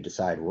somebody's going to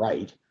decide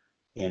right,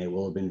 and it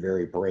will have been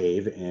very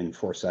brave and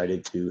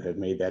foresighted to have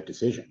made that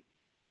decision.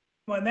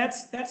 Well, and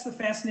that's the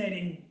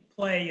fascinating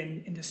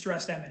play in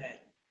distressed M&A.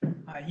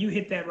 You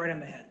hit that right on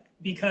the head,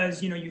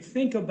 because you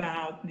think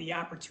about the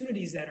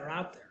opportunities that are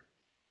out there,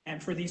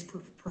 and for these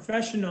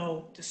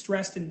professional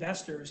distressed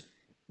investors,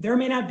 there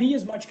may not be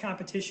as much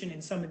competition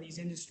in some of these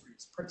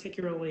industries,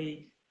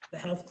 particularly the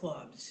health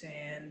clubs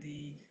and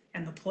the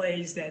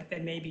plays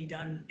that may be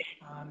done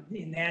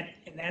in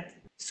that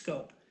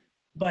scope.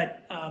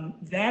 But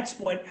that's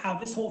how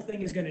this whole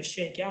thing is going to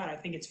shake out. I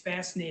think it's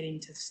fascinating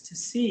to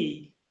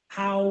see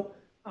how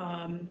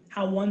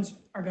ones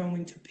are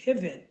going to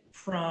pivot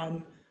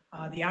from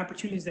the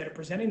opportunities that are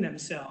presenting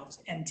themselves,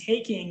 and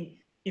taking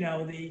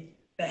the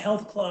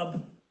health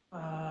club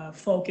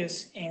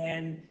focus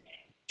and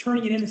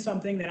turning it into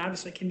something that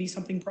obviously can be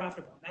something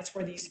profitable. And that's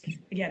where these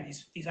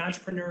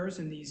entrepreneurs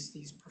and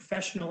these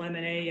professional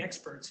M&A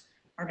experts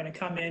are going to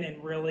come in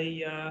and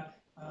really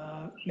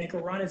make a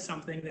run at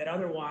something that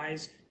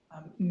otherwise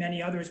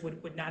many others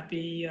would not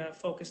be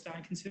focused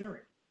on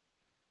considering.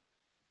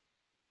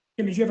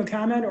 Tim, did you have a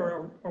comment,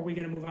 or are we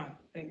going to move on?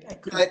 I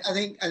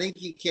think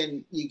you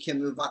can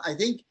move on. I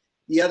think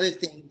the other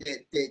thing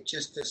that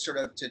just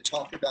to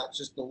talk about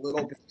just a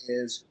little bit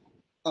is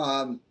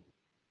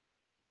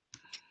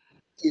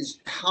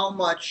how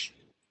much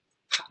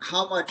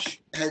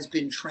has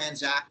been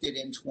transacted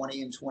in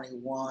 20 and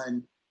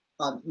 21,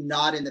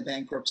 not in the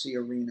bankruptcy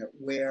arena,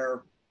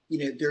 where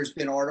there's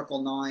been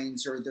Article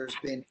 9s, or there's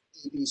been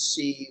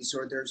ABCs,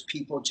 or there's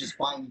people just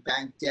buying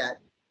bank debt,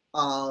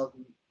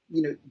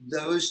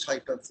 those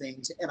type of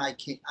things. And I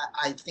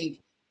think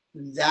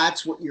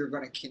that's what you're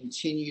going to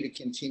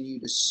continue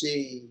to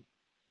see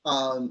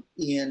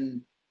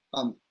in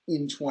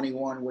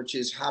 21, which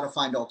is how to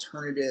find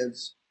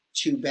alternatives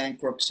to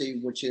bankruptcy,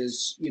 which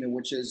is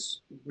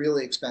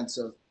really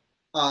expensive.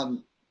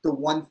 The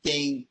one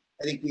thing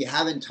I think we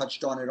haven't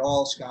touched on at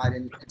all, Scott,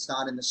 and it's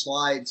not in the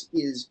slides,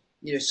 is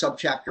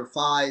subchapter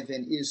 5,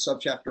 and is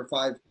subchapter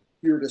 5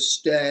 here to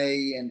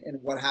stay, and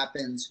what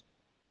happens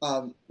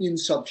in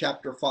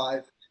subchapter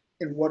 5,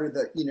 and what are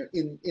the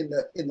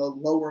in the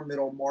lower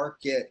middle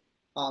market,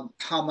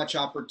 how much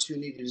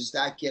opportunity does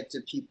that get to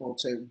people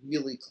to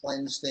really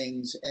cleanse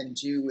things and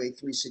do a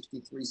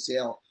 363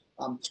 sale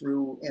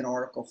through an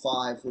Article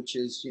 5, which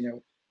is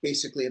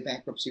basically a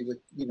bankruptcy with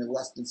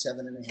less than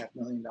 $7.5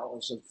 million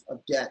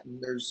of debt.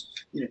 And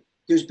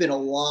there's been a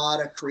lot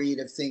of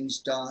creative things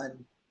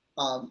done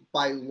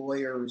by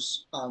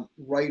lawyers,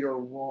 right or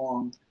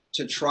wrong,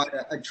 to try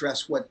to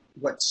address what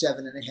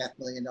 $7.5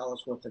 million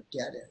worth of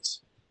debt is.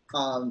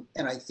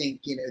 And I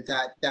think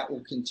that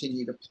will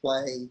continue to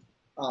play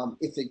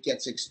if it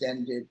gets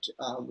extended,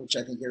 which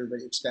I think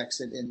everybody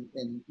expects it in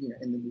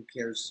the new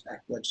CARES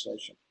Act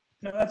legislation.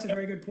 No, that's a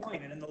very good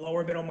point. And in the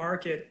lower middle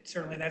market,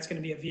 certainly that's going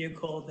to be a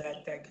vehicle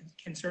that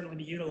can certainly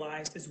be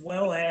utilized, as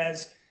well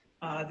as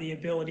the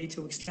ability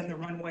to extend the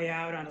runway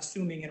out on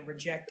assuming and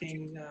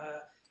rejecting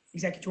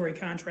executory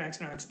contracts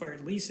and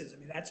expired leases. I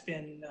mean, that's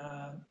been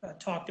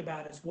talked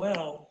about as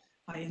well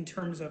in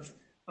terms of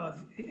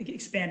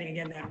expanding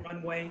again that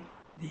runway.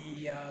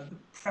 The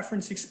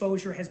preference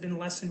exposure has been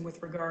lessened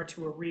with regard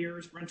to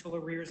arrears, rental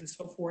arrears, and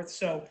so forth.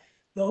 So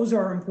those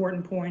are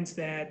important points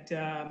that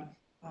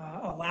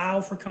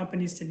allow for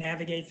companies to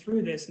navigate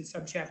through this, and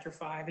subchapter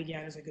 5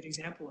 again is a good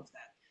example of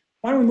that.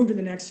 Why don't we move to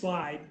the next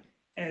slide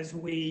as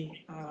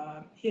we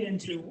hit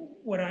into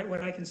what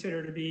I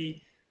consider to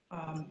be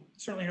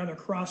certainly another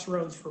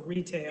crossroads for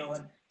retail.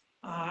 And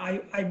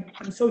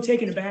I'm so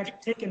taken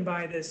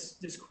by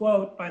this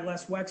quote by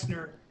Les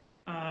Wexner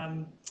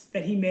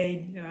that he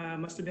made,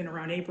 must have been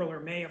around April or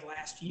May of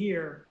last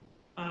year.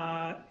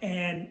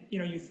 And,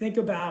 you think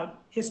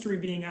about history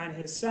being on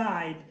his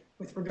side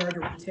with regard to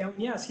retail.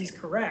 Yes, he's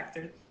correct.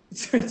 It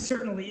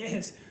certainly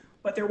is.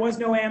 But there was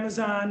no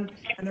Amazon,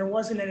 and there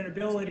wasn't an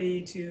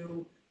ability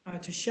to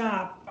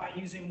shop by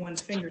using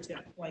one's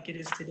fingertip like it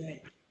is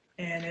today.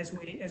 And as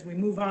we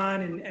move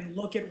on and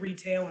look at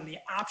retail and the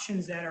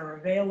options that are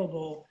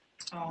available,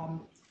 I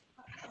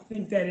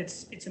think that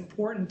it's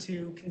important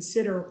to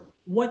consider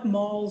what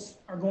malls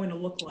are going to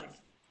look like,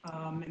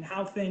 and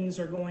how things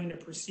are going to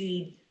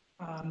proceed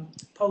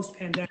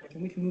post-pandemic.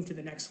 And we can move to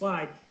the next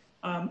slide.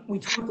 We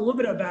talked a little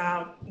bit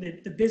about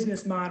the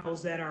business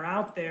models that are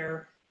out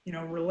there,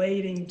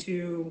 relating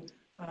to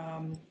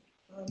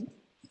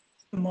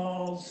the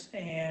malls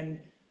and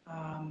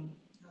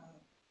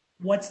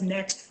what's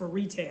next for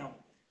retail.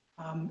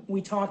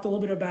 We talked a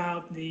little bit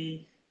about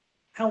the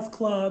health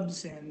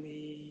clubs and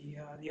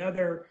the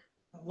other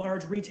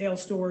large retail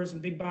stores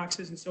and big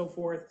boxes and so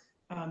forth,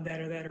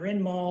 that are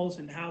in malls,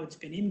 and how it's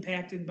been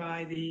impacted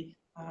by the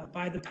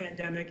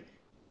pandemic.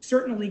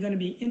 Certainly going to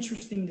be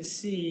interesting to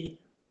see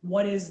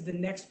what is the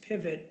next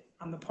pivot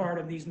on the part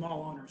of these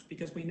mall owners,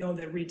 because we know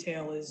that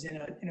retail is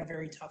in a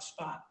very tough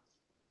spot.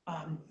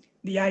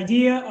 The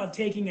idea of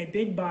taking a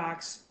big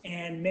box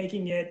and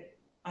making it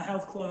a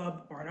health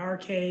club or an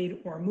arcade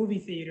or a movie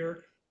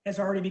theater has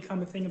already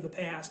become a thing of the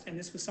past. And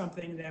this was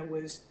something that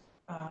was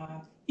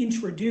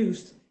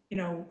introduced,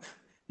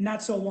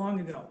 not so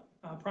long ago,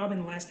 probably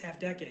in the last half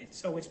decade.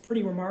 So it's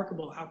pretty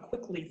remarkable how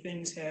quickly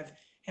things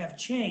have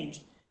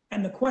changed.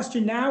 And the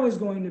question now is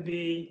going to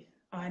be,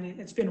 and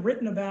it's been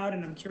written about,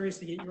 and I'm curious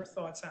to get your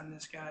thoughts on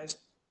this, guys,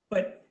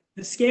 but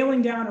the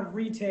scaling down of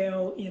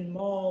retail in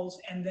malls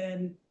and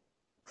then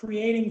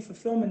creating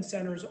fulfillment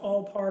centers,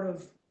 all part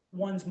of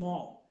one's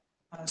mall.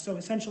 So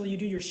essentially you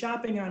do your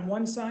shopping on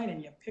one side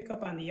and you pick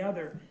up on the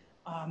other.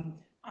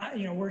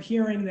 We're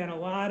hearing that a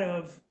lot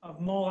of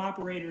mall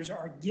operators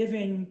are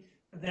giving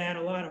that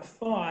a lot of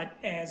thought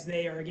as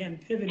they are, again,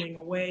 pivoting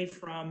away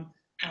from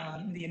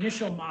the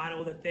initial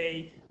model that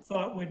they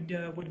thought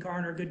would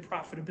garner good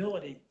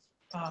profitability.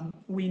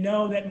 We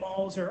know that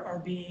malls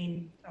are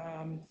being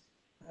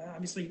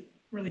obviously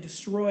really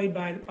destroyed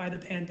by the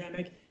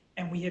pandemic,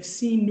 and we have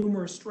seen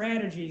numerous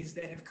strategies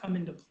that have come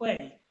into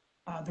play.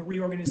 The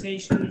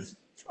reorganizations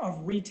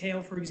of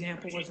retail, for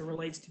example, as it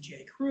relates to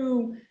J.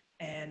 Crew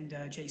and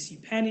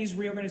J.C. Penney's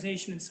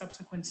reorganization and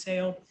subsequent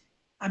sale.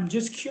 I'm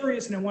just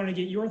curious, and I want to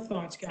get your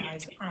thoughts,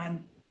 guys,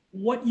 on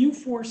what you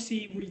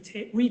foresee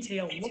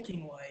retail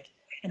looking like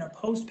in a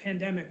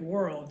post-pandemic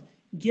world,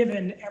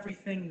 given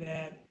everything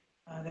that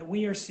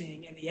we are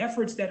seeing and the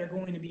efforts that are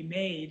going to be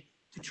made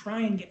to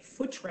try and get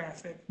foot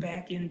traffic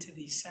back into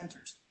these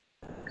centers.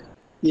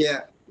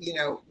 Yeah,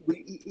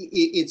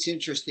 it's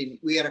interesting.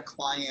 We had a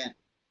client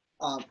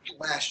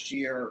last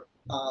year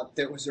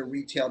that was a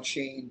retail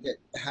chain that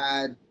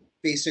had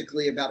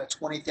basically about a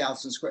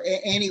 20,000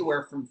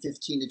 anywhere from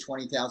 15 to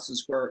 20,000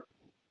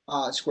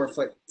 square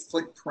foot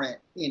footprint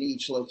in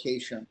each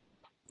location,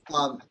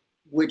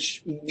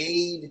 which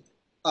made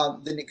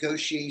the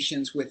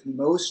negotiations with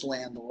most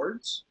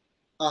landlords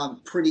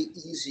pretty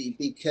easy,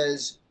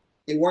 because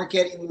they weren't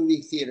getting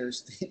movie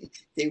theaters,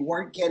 they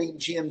weren't getting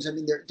gyms. I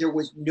mean, there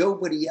was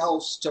nobody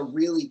else to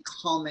really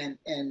come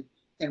and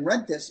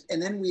rent this.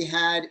 And then we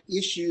had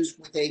issues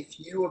with a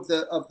few of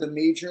the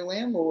major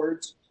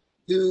landlords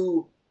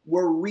who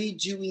were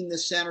redoing the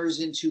centers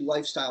into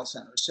lifestyle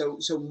centers.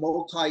 So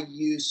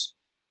multi-use,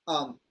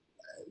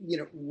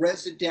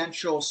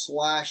 residential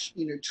slash,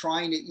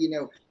 trying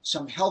to,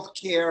 some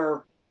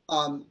healthcare,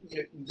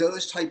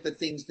 those type of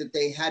things that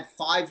they had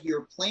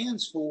 5-year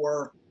plans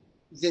for,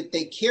 that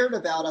they cared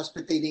about us,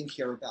 but they didn't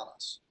care about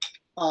us.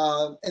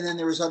 And then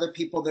there was other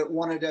people that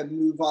wanted to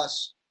move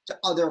us to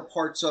other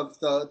parts of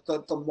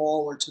the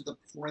mall or to the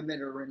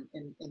perimeter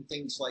and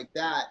things like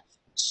that.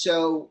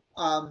 So,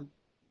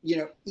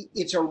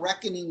 it's a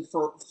reckoning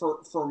for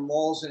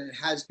malls, and it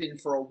has been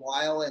for a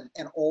while.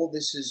 And all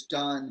this has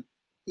done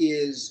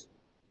is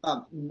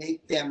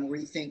make them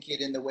rethink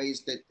it in the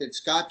ways that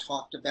Scott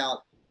talked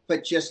about,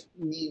 but just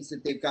means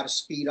that they've got to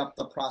speed up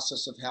the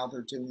process of how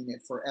they're doing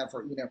it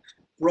forever.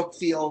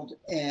 Brookfield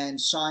and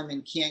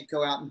Simon can't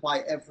go out and buy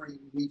every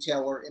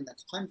retailer in the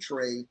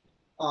country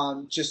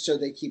just so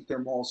they keep their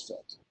malls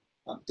filled.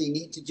 They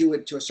need to do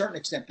it to a certain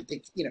extent, but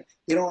they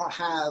don't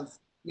have,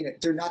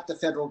 they're not the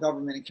federal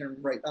government and can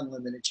write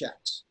unlimited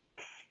checks.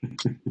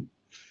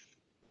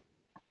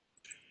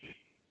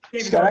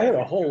 Scott, I have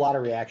a whole lot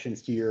of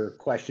reactions to your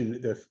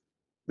question.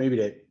 Maybe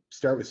to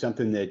start with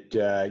something that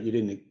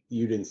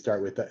you didn't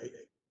start with.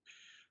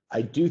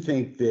 I do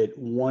think that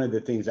one of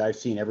the things I've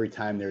seen every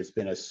time there's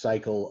been a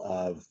cycle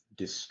of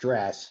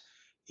distress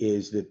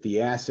is that the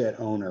asset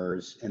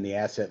owners and the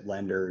asset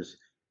lenders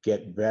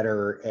get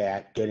better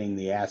at getting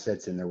the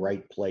assets in the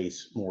right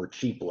place more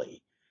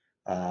cheaply.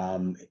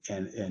 And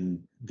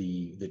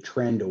the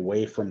trend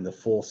away from the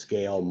full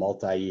scale,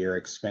 multi-year,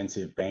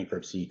 expensive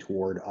bankruptcy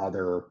toward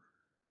other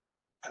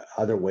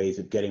ways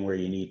of getting where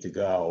you need to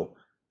go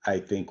I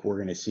think we're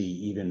going to see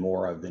even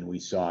more of than we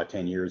saw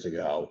 10 years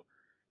ago.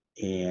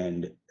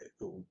 And,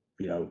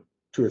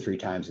 2 or 3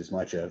 times as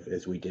much of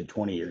as we did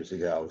 20 years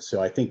ago.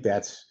 So I think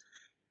that's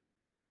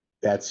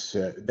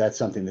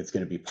something that's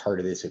going to be part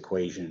of this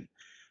equation.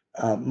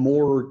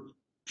 More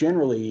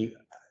generally,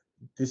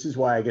 this is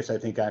why I guess I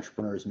think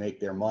entrepreneurs make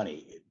their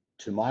money.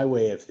 To my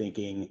way of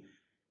thinking,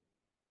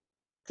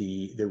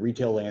 the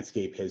retail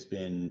landscape has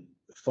been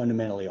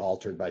fundamentally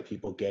altered by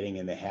people getting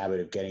in the habit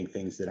of getting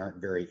things that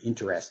aren't very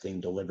interesting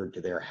delivered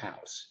to their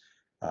house.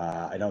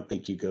 I don't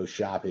think you go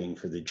shopping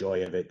for the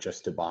joy of it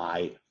just to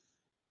buy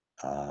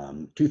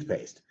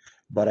toothpaste,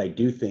 but I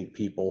do think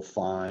people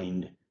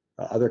find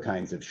other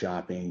kinds of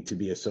shopping to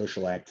be a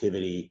social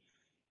activity,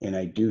 and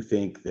I do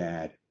think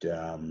that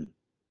that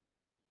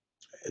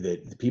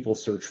people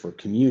search for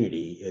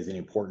community is an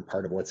important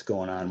part of what's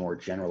going on more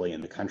generally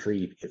in the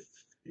country. If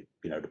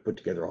to put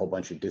together a whole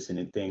bunch of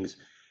dissonant things,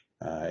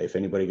 if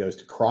anybody goes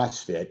to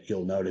CrossFit,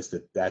 you'll notice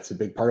that that's a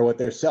big part of what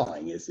they're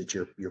selling, is that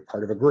you're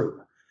part of a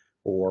group.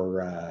 Or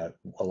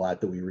a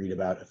lot that we read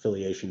about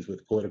affiliations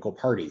with political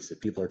parties,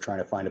 that people are trying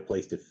to find a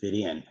place to fit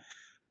in.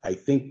 I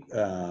think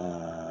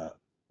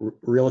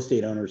real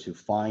estate owners who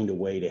find a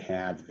way to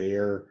have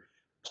their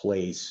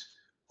place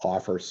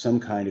offer some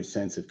kind of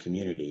sense of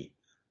community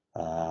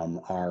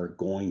are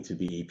going to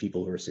be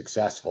people who are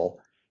successful,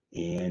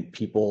 and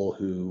people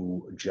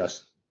who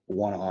just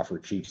want to offer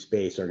cheap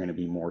space are going to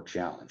be more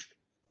challenged.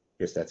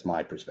 I guess that's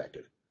my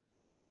perspective.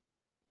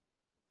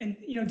 And,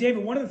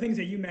 David, one of the things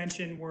that you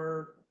mentioned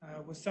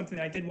was something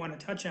that I did want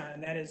to touch on,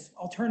 and that is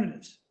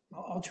alternatives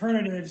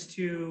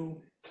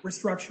to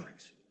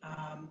restructurings.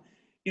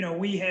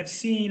 We have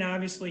seen,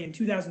 obviously, in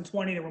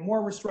 2020, there were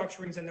more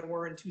restructurings than there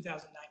were in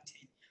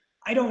 2019.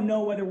 I don't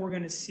know whether we're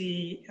going to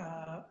see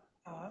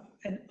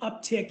an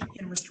uptick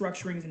in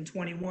restructurings in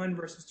 21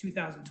 versus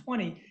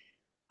 2020.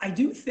 I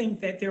do think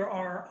that there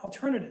are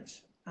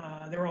alternatives.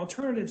 There are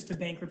alternatives to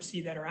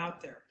bankruptcy that are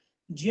out there.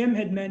 Jim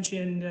had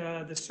mentioned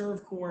the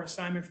ServCorp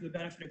assignment for the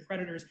benefit of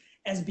creditors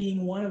as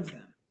being one of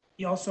them.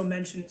 He also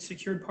mentioned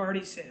secured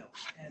party sales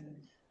and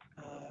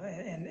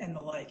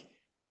the like.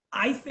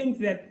 I think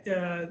that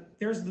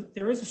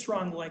there is a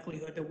strong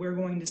likelihood that we're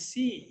going to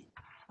see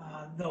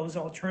those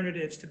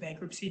alternatives to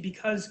bankruptcy,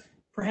 because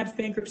perhaps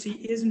bankruptcy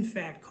is in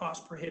fact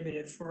cost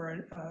prohibitive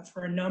for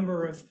a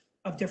number of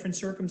different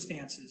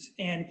circumstances.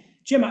 And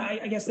Jim,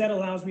 I guess that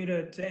allows me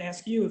to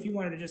ask you if you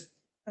wanted to just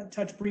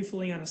touch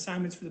briefly on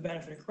assignments for the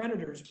benefit of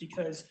creditors,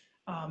 because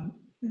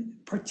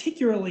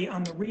particularly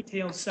on the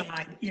retail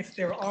side, if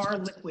there are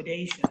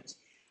liquidations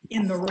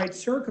in the right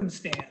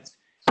circumstance,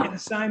 an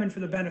assignment for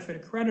the benefit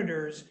of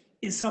creditors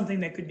is something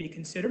that could be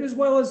considered, as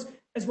well as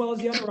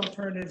the other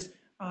alternatives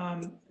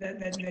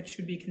that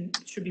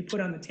should be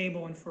put on the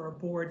table and for a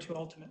board to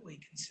ultimately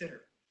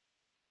consider.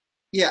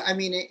 Yeah, I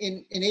mean,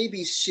 in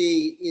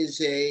ABC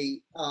is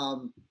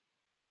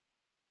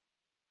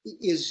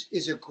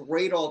a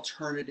great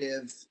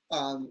alternative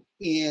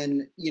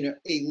in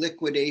a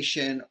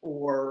liquidation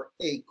or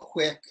a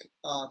quick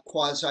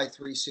quasi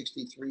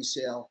 363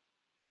 sale,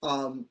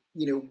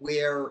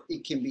 where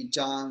it can be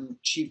done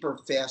cheaper,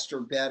 faster,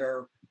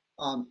 better.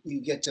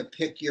 You get to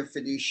pick your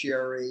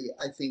fiduciary.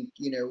 I think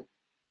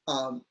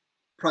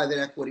private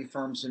equity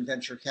firms and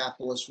venture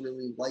capitalists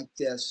really like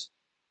this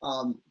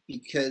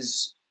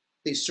because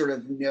they sort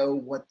of know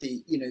what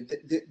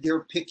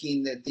they're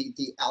picking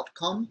the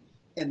outcome,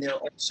 and they're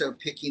also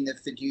picking the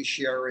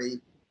fiduciary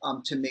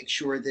to make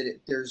sure that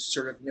there's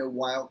sort of no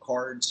wild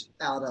cards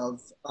out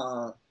of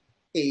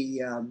a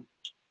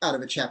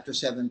Chapter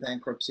 7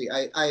 bankruptcy.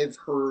 I have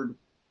heard,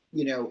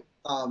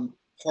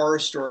 horror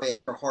story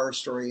after horror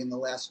story in the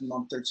last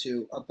month or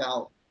two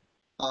about,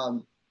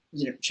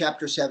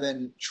 Chapter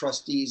 7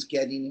 trustees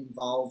getting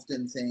involved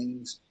in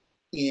things,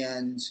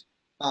 and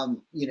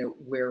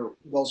where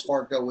Wells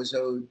Fargo was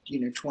owed,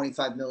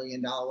 $25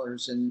 million,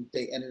 and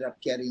they ended up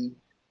getting,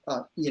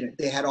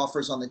 they had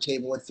offers on the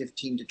table at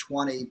 15 to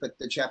 20, but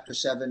the Chapter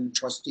 7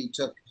 trustee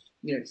took,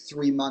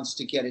 3 months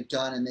to get it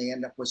done, and they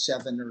end up with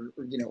 $7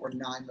 or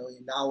 $9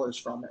 million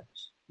from it.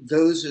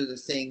 Those are the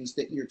things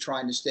that you're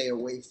trying to stay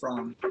away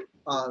from,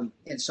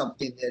 and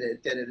something that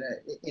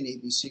in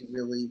ABC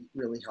really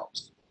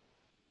helps.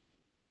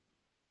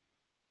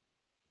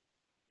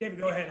 David,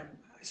 go ahead.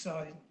 I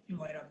saw you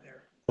light up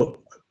there. Well,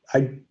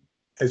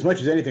 as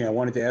much as anything, I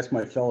wanted to ask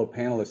my fellow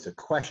panelists a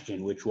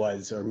question, which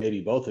was, or maybe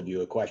both of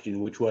you a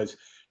question, which was,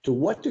 to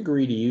what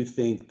degree do you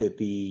think that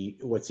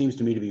what seems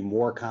to me to be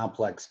more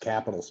complex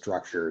capital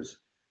structures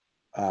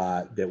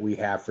that we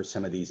have for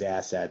some of these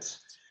assets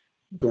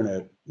going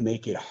to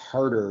make it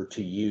harder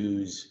to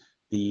use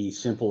the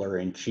simpler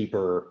and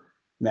cheaper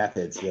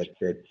methods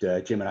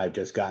that Jim and I have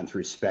just gotten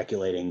through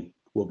speculating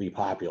will be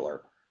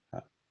popular?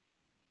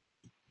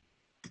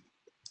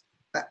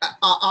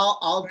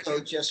 I'll go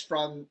just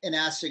from an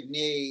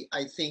assignee.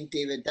 I think,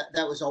 David,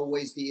 that was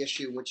always the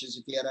issue, which is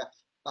if you had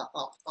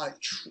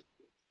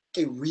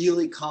a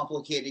really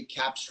complicated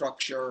cap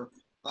structure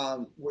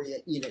where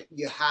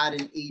you had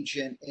an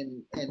agent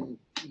and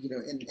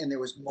and there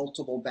was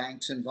multiple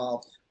banks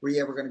involved, were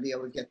you ever going to be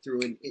able to get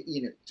through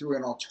through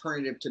an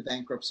alternative to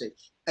bankruptcy?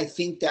 I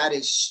think that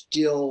is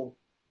still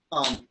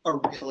a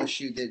real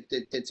issue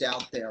that's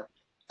out there.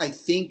 I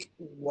think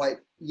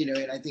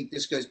and I think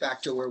this goes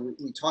back to where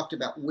we talked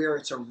about where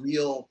it's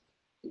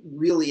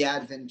really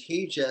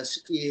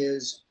advantageous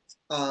is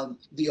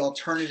the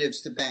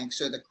alternatives to banks,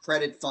 so the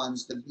credit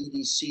funds, the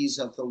BDCs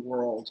of the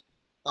world,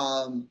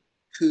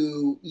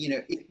 who,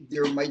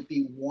 there might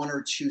be one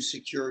or two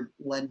secured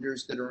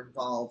lenders that are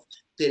involved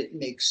that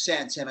makes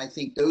sense. And I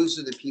think those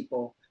are the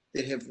people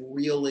that have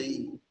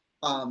really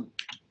gone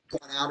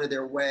out of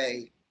their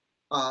way,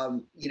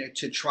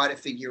 to try to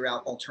figure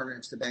out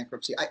alternatives to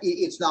bankruptcy.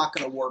 It's not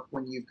going to work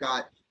when you've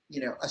got,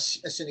 a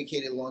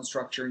syndicated loan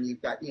structure and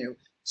you've got,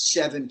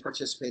 7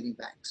 participating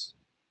banks.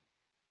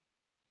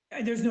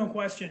 There's no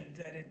question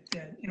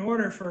that in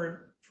order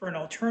for an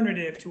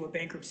alternative to a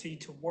bankruptcy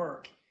to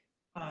work,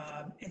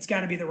 it's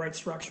got to be the right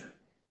structure.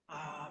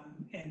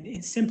 And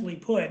it's simply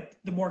put,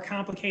 the more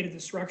complicated the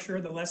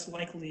structure, the less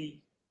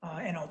likely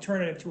an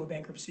alternative to a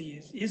bankruptcy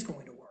is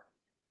going to work.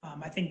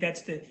 I think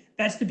that's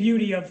the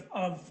beauty of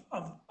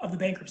the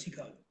bankruptcy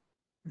code,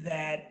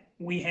 that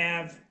we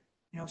have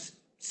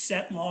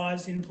set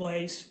laws in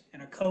place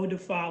and a code to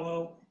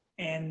follow,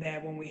 and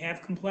that when we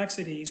have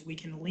complexities, we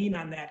can lean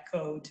on that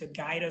code to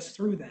guide us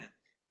through that.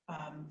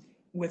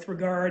 With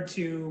regard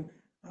to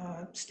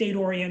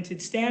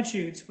state-oriented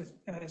statutes,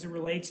 as it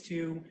relates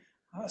to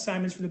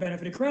assignments for the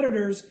benefit of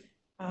creditors,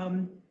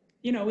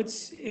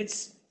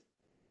 it's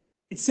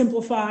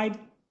simplified.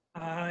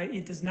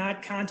 It does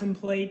not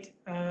contemplate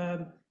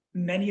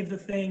many of the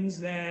things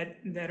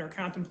that are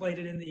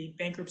contemplated in the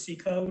bankruptcy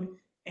code,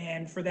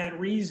 and for that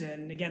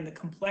reason, again, the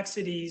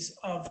complexities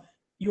of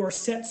your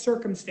set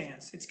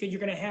circumstance, you're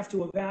going to have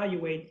to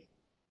evaluate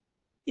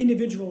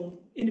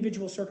individual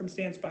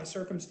circumstance by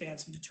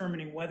circumstance in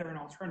determining whether an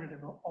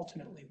alternative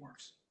ultimately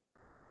works.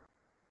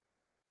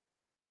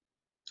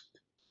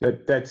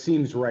 That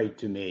seems right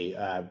to me.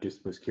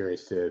 Just was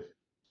curious to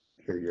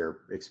hear your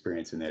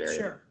experience in that area.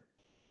 Sure.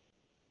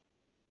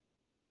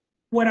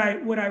 What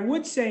I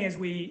would say as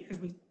we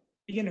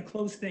begin to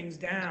close things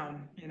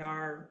down in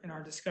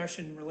our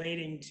discussion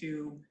relating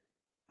to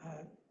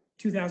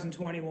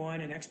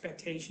 2021 and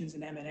expectations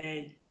in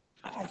M&A,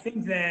 I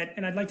think that,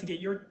 and I'd like to get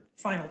your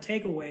final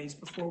takeaways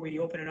before we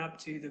open it up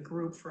to the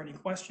group for any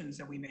questions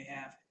that we may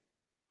have.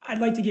 I'd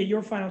like to get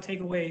your final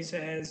takeaways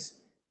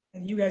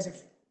and you guys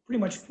have pretty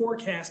much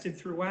forecasted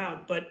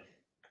throughout, but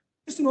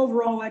just an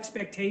overall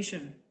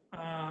expectation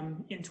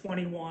in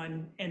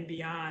 21 and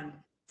beyond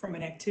from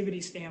an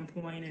activity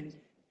standpoint,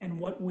 and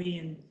what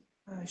we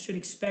should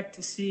expect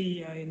to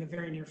see in the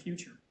very near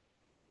future.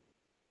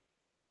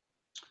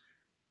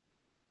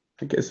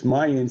 I guess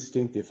my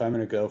instinct, if I'm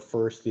going to go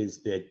first,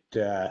 is that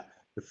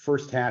the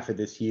first half of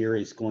this year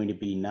is going to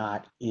be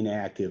not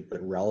inactive,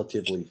 but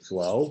relatively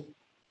slow.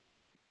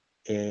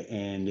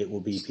 And it will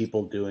be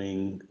people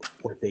doing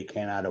what they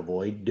cannot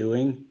avoid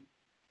doing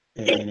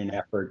in an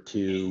effort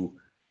to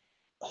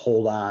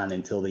hold on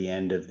until the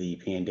end of the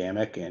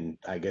pandemic. And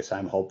I guess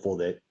I'm hopeful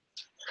that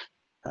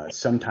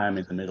sometime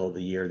in the middle of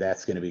the year,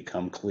 that's going to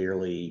become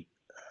clearly,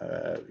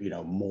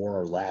 more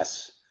or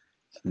less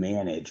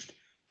managed.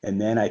 And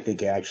then I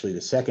think actually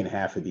the second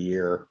half of the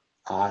year,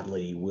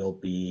 oddly, will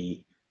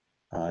be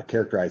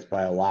characterized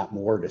by a lot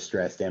more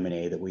distressed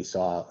M&A than we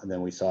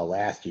saw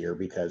last year,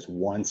 because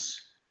once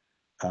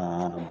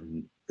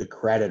the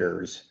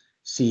creditors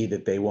see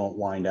that they won't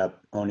wind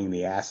up owning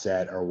the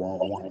asset or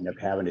won't wind up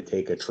having to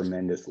take a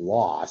tremendous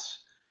loss,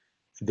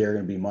 they're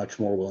going to be much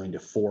more willing to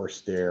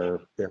force their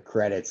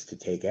credits to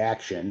take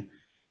action.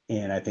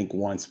 And I think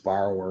once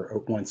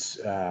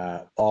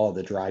all of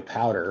the dry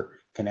powder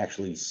can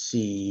actually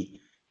see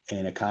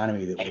an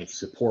economy that will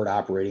support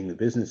operating the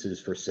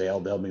businesses for sale,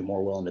 they'll be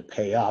more willing to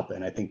pay up.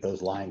 And I think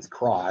those lines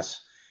cross,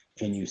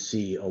 and you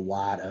see a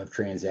lot of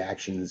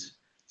transactions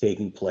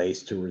taking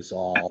place to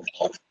resolve,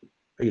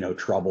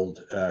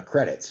 troubled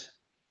credits.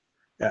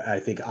 I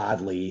think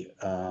oddly,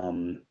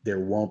 there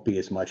won't be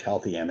as much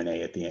healthy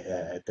M&A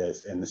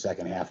in the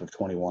second half of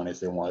 21 as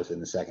there was in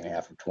the second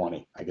half of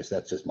 20. I guess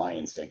that's just my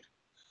instinct.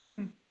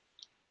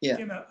 Yeah.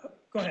 Jim,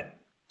 go ahead.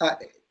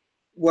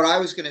 What I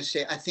was going to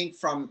say, I think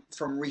from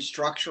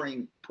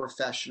restructuring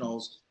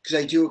professionals, because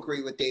I do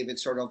agree with David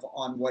sort of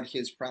on what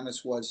his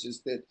premise was,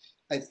 is that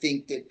I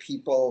think that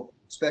people,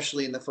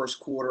 especially in the first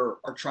quarter,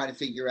 are trying to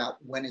figure out,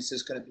 when is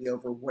this going to be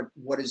over?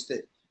 What is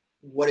the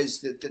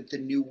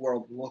new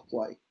world look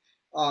like?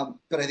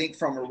 But I think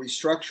from a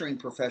restructuring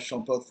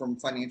professional, both from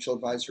financial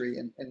advisory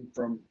and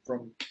from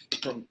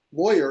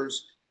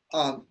lawyers,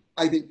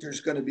 I think there's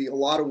going to be a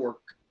lot of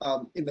work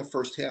in the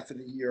first half of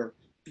the year,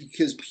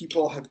 because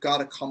people have got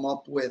to come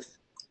up with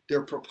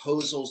their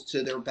proposals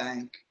to their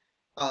bank,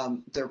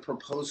 their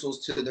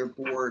proposals to their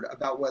board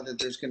about whether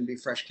there's going to be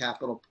fresh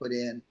capital put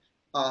in.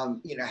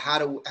 How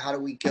do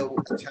we go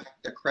attack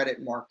the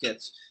credit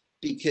markets?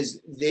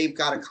 Because they've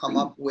got to come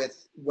up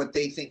with what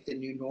they think the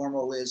new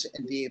normal is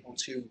and be able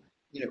to,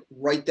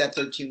 write that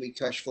 13-week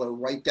cash flow,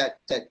 write that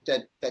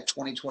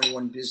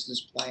 2021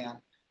 business plan,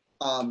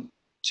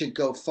 to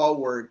go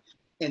forward,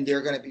 and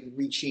they're going to be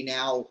reaching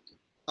out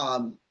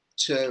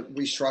to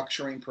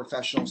restructuring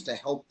professionals to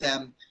help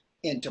them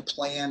and to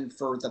plan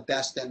for the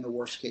best and the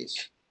worst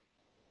case.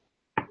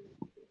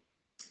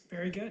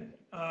 Very good.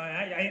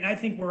 I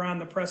think we're on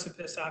the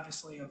precipice,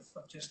 obviously, of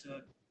just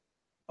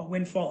a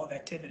windfall of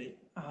activity.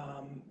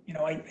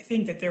 I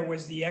think that there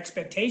was the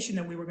expectation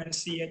that we were going to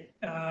see it,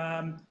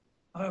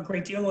 a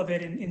great deal of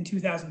it in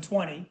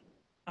 2020.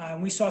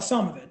 We saw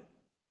some of it,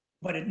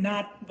 but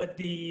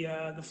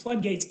the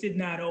floodgates did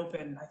not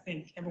open. I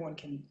think everyone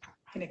can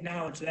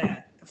acknowledge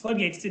that. The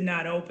floodgates did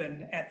not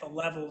open at the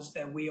levels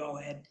that we all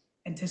had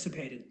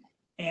anticipated.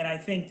 And I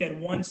think that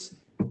once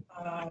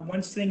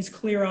things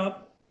clear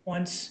up,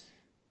 once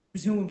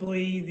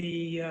presumably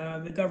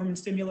the government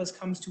stimulus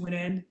comes to an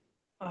end,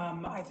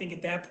 I think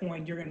at that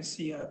point you're going to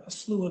see a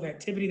slew of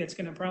activity that's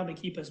going to probably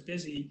keep us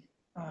busy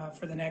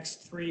for the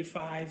next 3,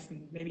 5,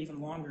 and maybe even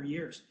longer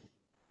years.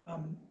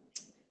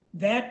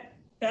 That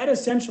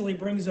essentially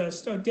brings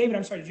us. Oh, David,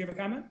 I'm sorry. Did you have a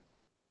comment?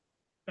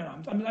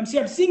 No, I'm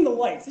seeing the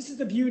lights. This is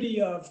the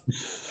beauty of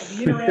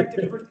the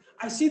interactive.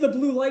 I see the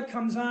blue light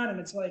comes on, and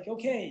it's like,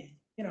 okay,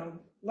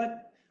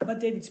 let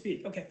David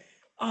speak. Okay.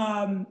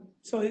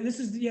 So this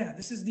is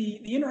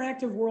the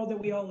interactive world that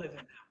we all live in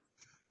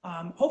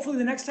now. Hopefully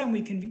the next time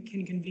we can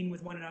convene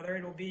with one another,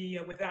 it'll be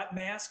without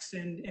masks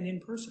and in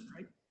person,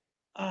 right?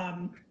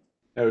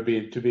 That would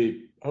be to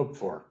be hoped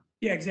for.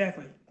 Yeah,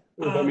 exactly.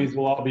 That means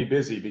we'll all be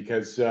busy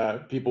because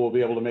people will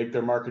be able to make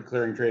their market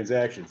clearing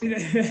transactions.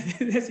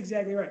 That's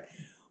exactly right.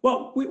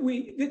 Well,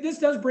 this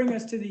does bring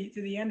us to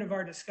the end of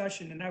our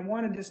discussion, and I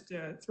want to just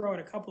throw out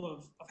a couple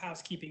of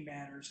housekeeping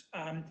matters.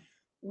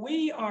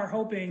 We are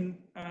hoping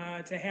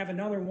to have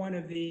another one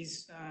of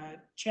these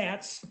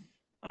chats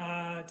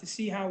to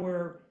see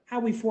how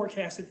we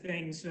forecasted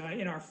things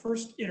in our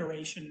first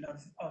iteration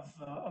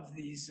of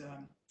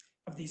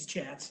these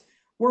chats.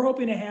 We're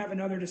hoping to have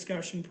another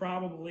discussion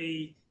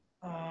probably,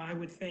 I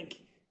would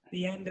think,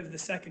 the end of the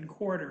second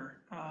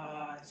quarter,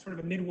 sort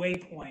of a midway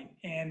point.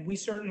 And we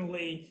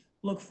certainly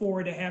look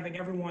forward to having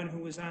everyone who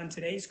was on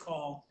today's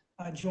call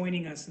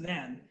joining us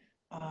then.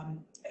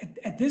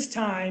 At this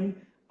time,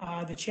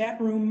 the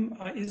chat room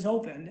is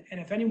open, and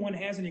if anyone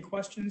has any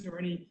questions or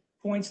any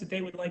points that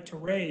they would like to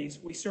raise,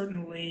 we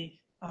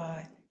certainly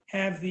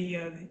have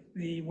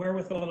the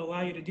wherewithal to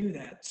allow you to do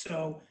that.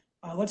 So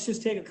let's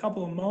just take a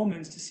couple of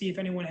moments to see if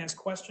anyone has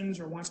questions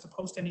or wants to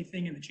post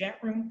anything in the chat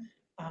room,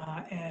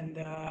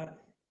 and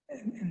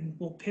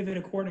we'll pivot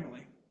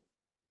accordingly.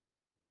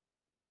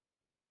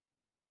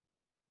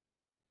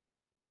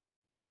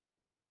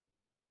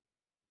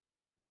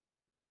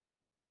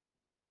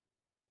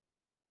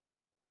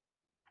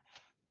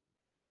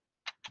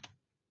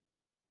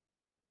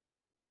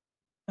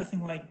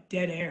 Nothing like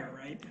dead air,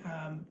 right?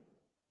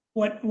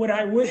 What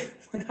I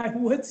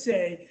would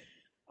say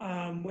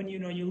when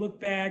you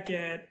look back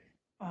at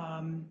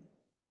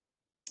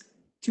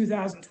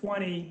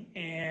 2020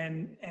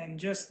 and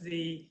just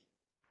the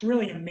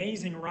really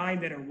amazing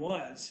ride that it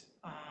was,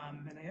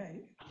 and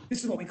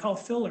this is what we call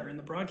filler in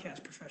the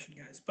broadcast profession,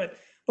 guys. But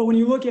when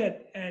you look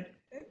at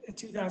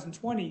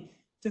 2020,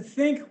 to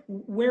think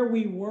where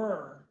we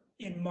were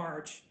in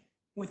March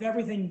with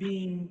everything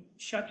being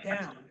shut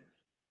down,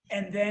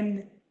 and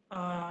then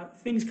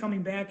things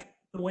coming back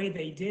the way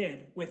they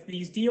did with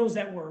these deals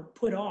that were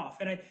put off.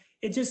 And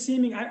it just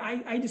seeming,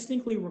 I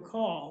distinctly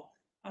recall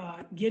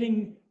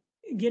getting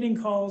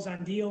calls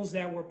on deals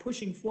that were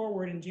pushing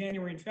forward in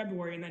January and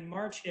February, and then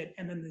March hit,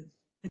 and then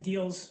the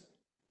deals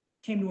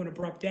came to an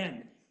abrupt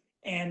end.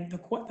 And the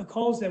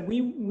calls that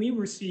we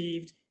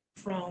received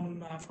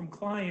from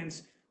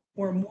clients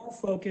were more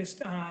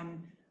focused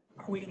on,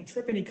 are we going to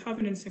trip any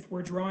covenants if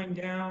we're drawing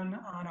down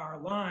on our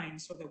line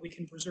so that we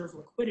can preserve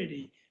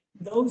liquidity?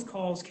 Those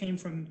calls came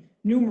from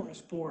numerous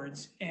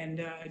boards,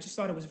 and I just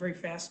thought it was very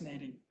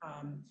fascinating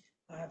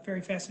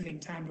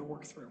time to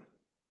work through.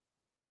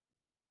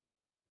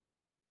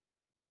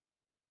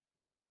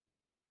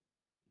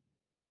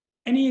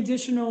 Any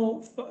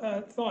additional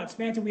thoughts?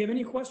 Matt, do we have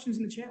any questions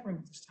in the chat room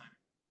at this time?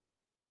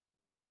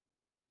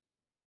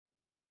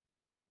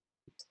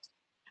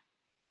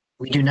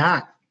 We do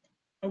not.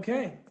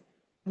 Okay.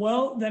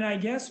 Well, then I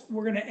guess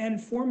we're going to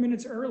end 4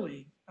 minutes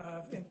early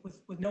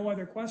with no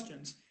other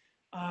questions.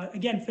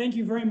 Again, thank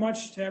you very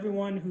much to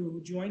everyone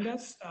who joined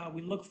us.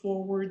 We look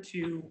forward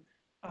to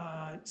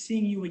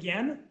seeing you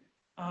again,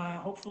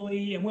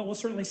 hopefully, and we'll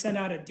certainly send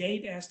out a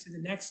date as to the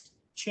next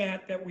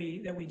chat that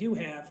we do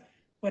have.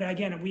 But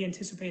again, we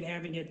anticipate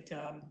having it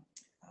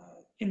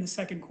in the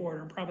second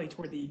quarter, probably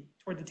toward the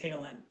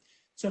tail end.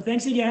 So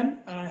thanks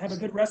again. Have a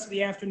good rest of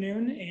the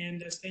afternoon,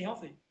 and stay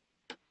healthy.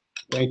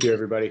 Thank you,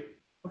 everybody.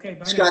 Okay,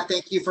 bye Scott, now.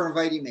 thank you for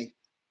inviting me.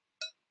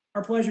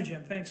 Our pleasure,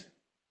 Jim. Thanks.